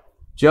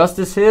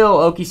 Justice Hill,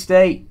 Okie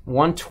State,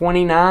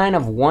 129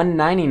 of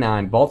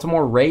 199.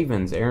 Baltimore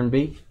Ravens, Aaron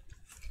B.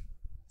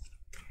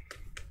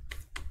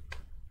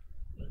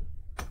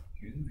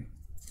 Excuse me.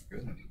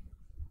 Goodness.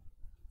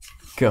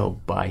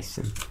 Go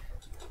Bison.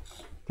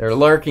 They're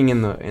lurking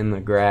in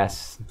the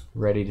grass,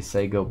 ready to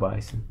say go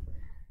Bison.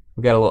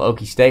 We got a little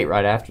Okie State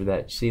right after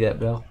that. You see that,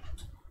 Bill?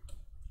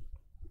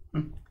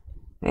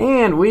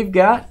 And we've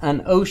got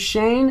an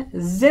O'Shane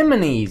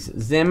Zimmons.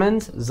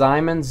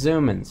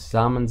 Zumans.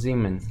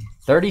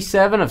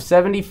 37 of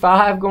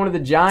 75 going to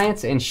the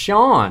Giants. And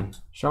Sean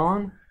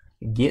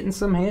getting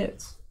some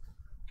hits.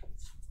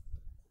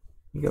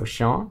 You go,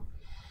 Sean.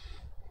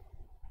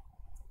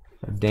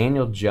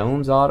 Daniel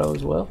Jones auto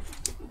as well.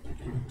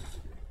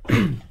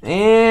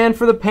 And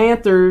for the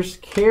Panthers,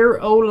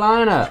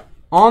 Carolina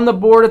on the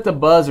board at the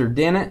buzzer.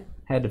 Dennett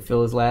had to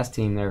fill his last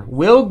team there.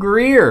 Will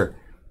Greer,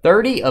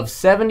 30 of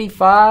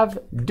 75,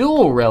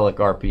 dual relic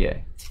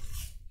RPA.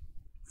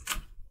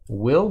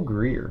 Will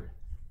Greer.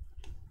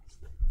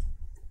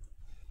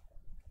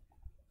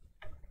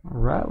 All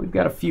right, we've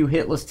got a few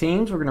hitless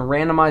teams. We're going to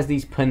randomize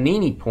these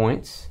Panini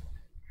points.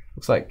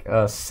 Looks like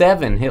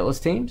 7 hitless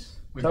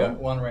teams. We've got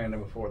one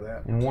random before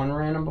that. And one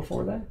random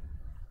before that.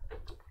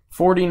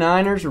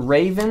 49ers,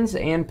 Ravens,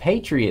 and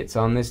Patriots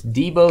on this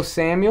Deebo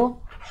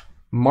Samuel,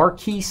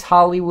 Marquise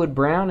Hollywood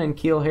Brown, and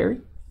Keel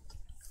Harry.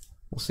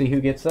 We'll see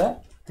who gets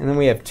that. And then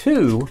we have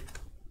 2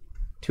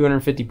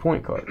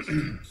 250-point cards.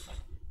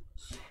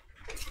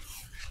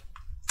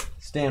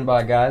 Stand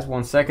by, guys.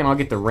 1 second. I'll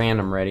get the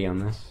random ready on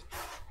this.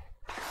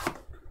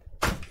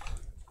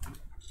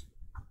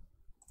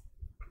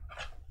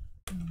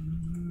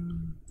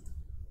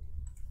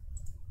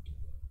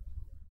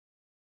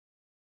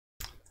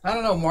 I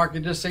don't know, Mark.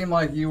 It just seemed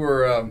like you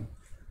were.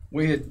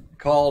 We had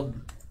called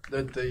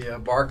that the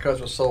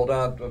barcodes were sold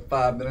out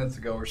 5 minutes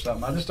ago or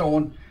something. I just don't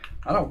want.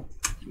 I don't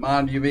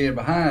mind you being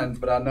behind,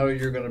 but I know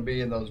you're going to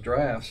be in those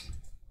drafts.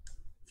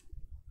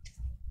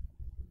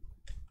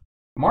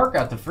 Mark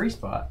got the free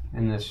spot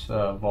in this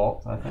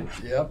vault, I think.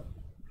 Yep.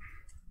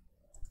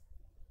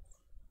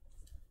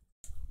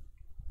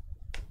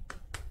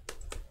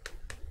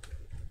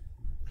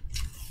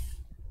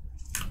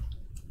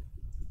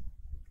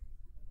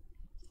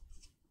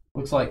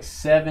 Looks like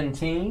 7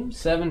 teams.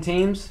 7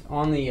 teams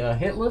on the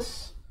hit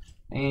list.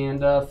 And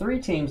 3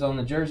 teams on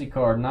the jersey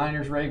card.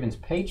 Niners, Ravens,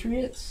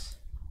 Patriots.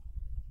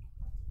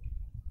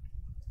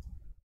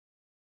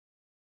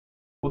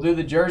 We'll do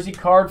the jersey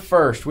card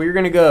first. We're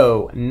going to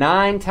go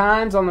 9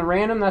 times on the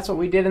random. That's what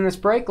we did in this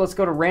break. Let's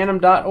go to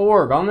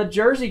random.org. On the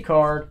jersey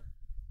card,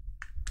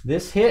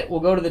 this hit will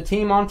go to the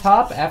team on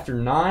top after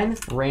 9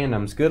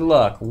 randoms. Good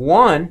luck.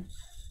 1,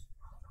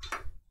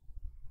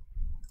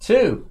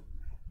 2,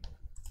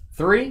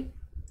 3,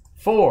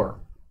 4,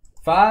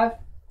 5,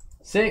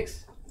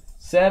 6,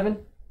 7,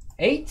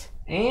 8,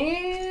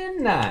 and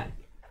 9.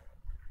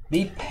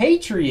 The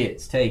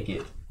Patriots take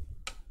it.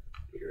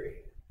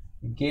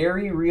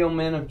 Gary, Real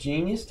Men of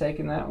Genius,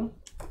 taking that one.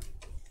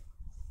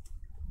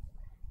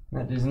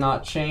 That does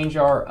not change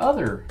our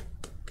other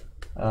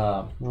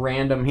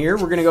random here.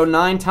 We're going to go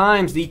 9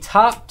 times. The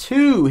top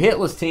 2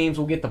 hitless teams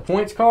will get the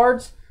points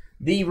cards.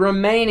 The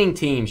remaining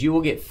teams, you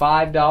will get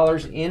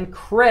 $5 in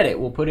credit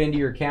we'll put into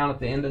your account at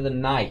the end of the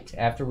night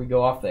after we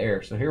go off the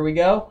air. So here we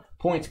go.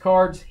 Points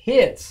cards,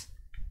 hits.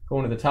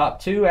 Going to the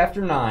top 2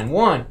 after 9.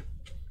 1,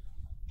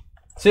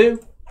 2,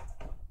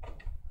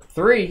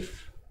 3,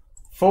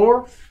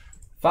 4,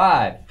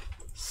 5,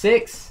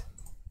 6,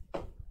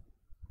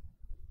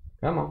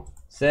 come on,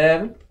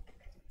 7,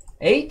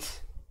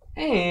 8,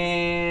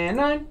 and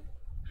 9.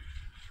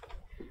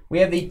 We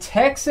have the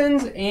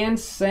Texans and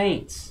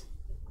Saints.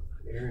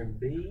 Aaron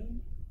B.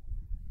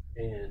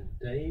 and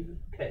Dave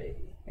K.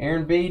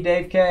 Aaron B.,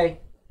 Dave K.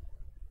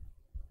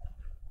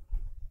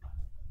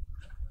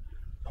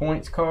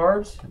 Points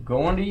cards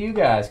going to you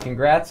guys.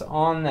 Congrats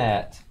on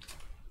that.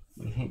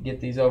 Get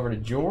these over to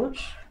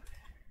George.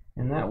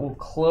 And that will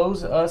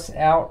close us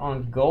out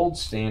on Gold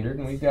Standard.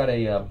 And we've got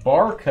a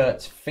Bar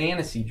Cuts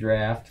Fantasy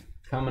Draft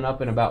coming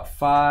up in about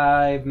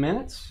 5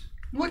 minutes.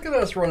 Look at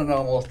us running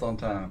almost on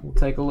time. We'll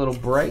take a little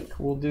break.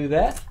 We'll do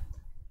that.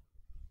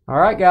 All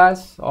right,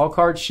 guys. All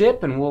cards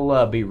ship, and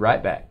we'll be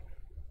right back.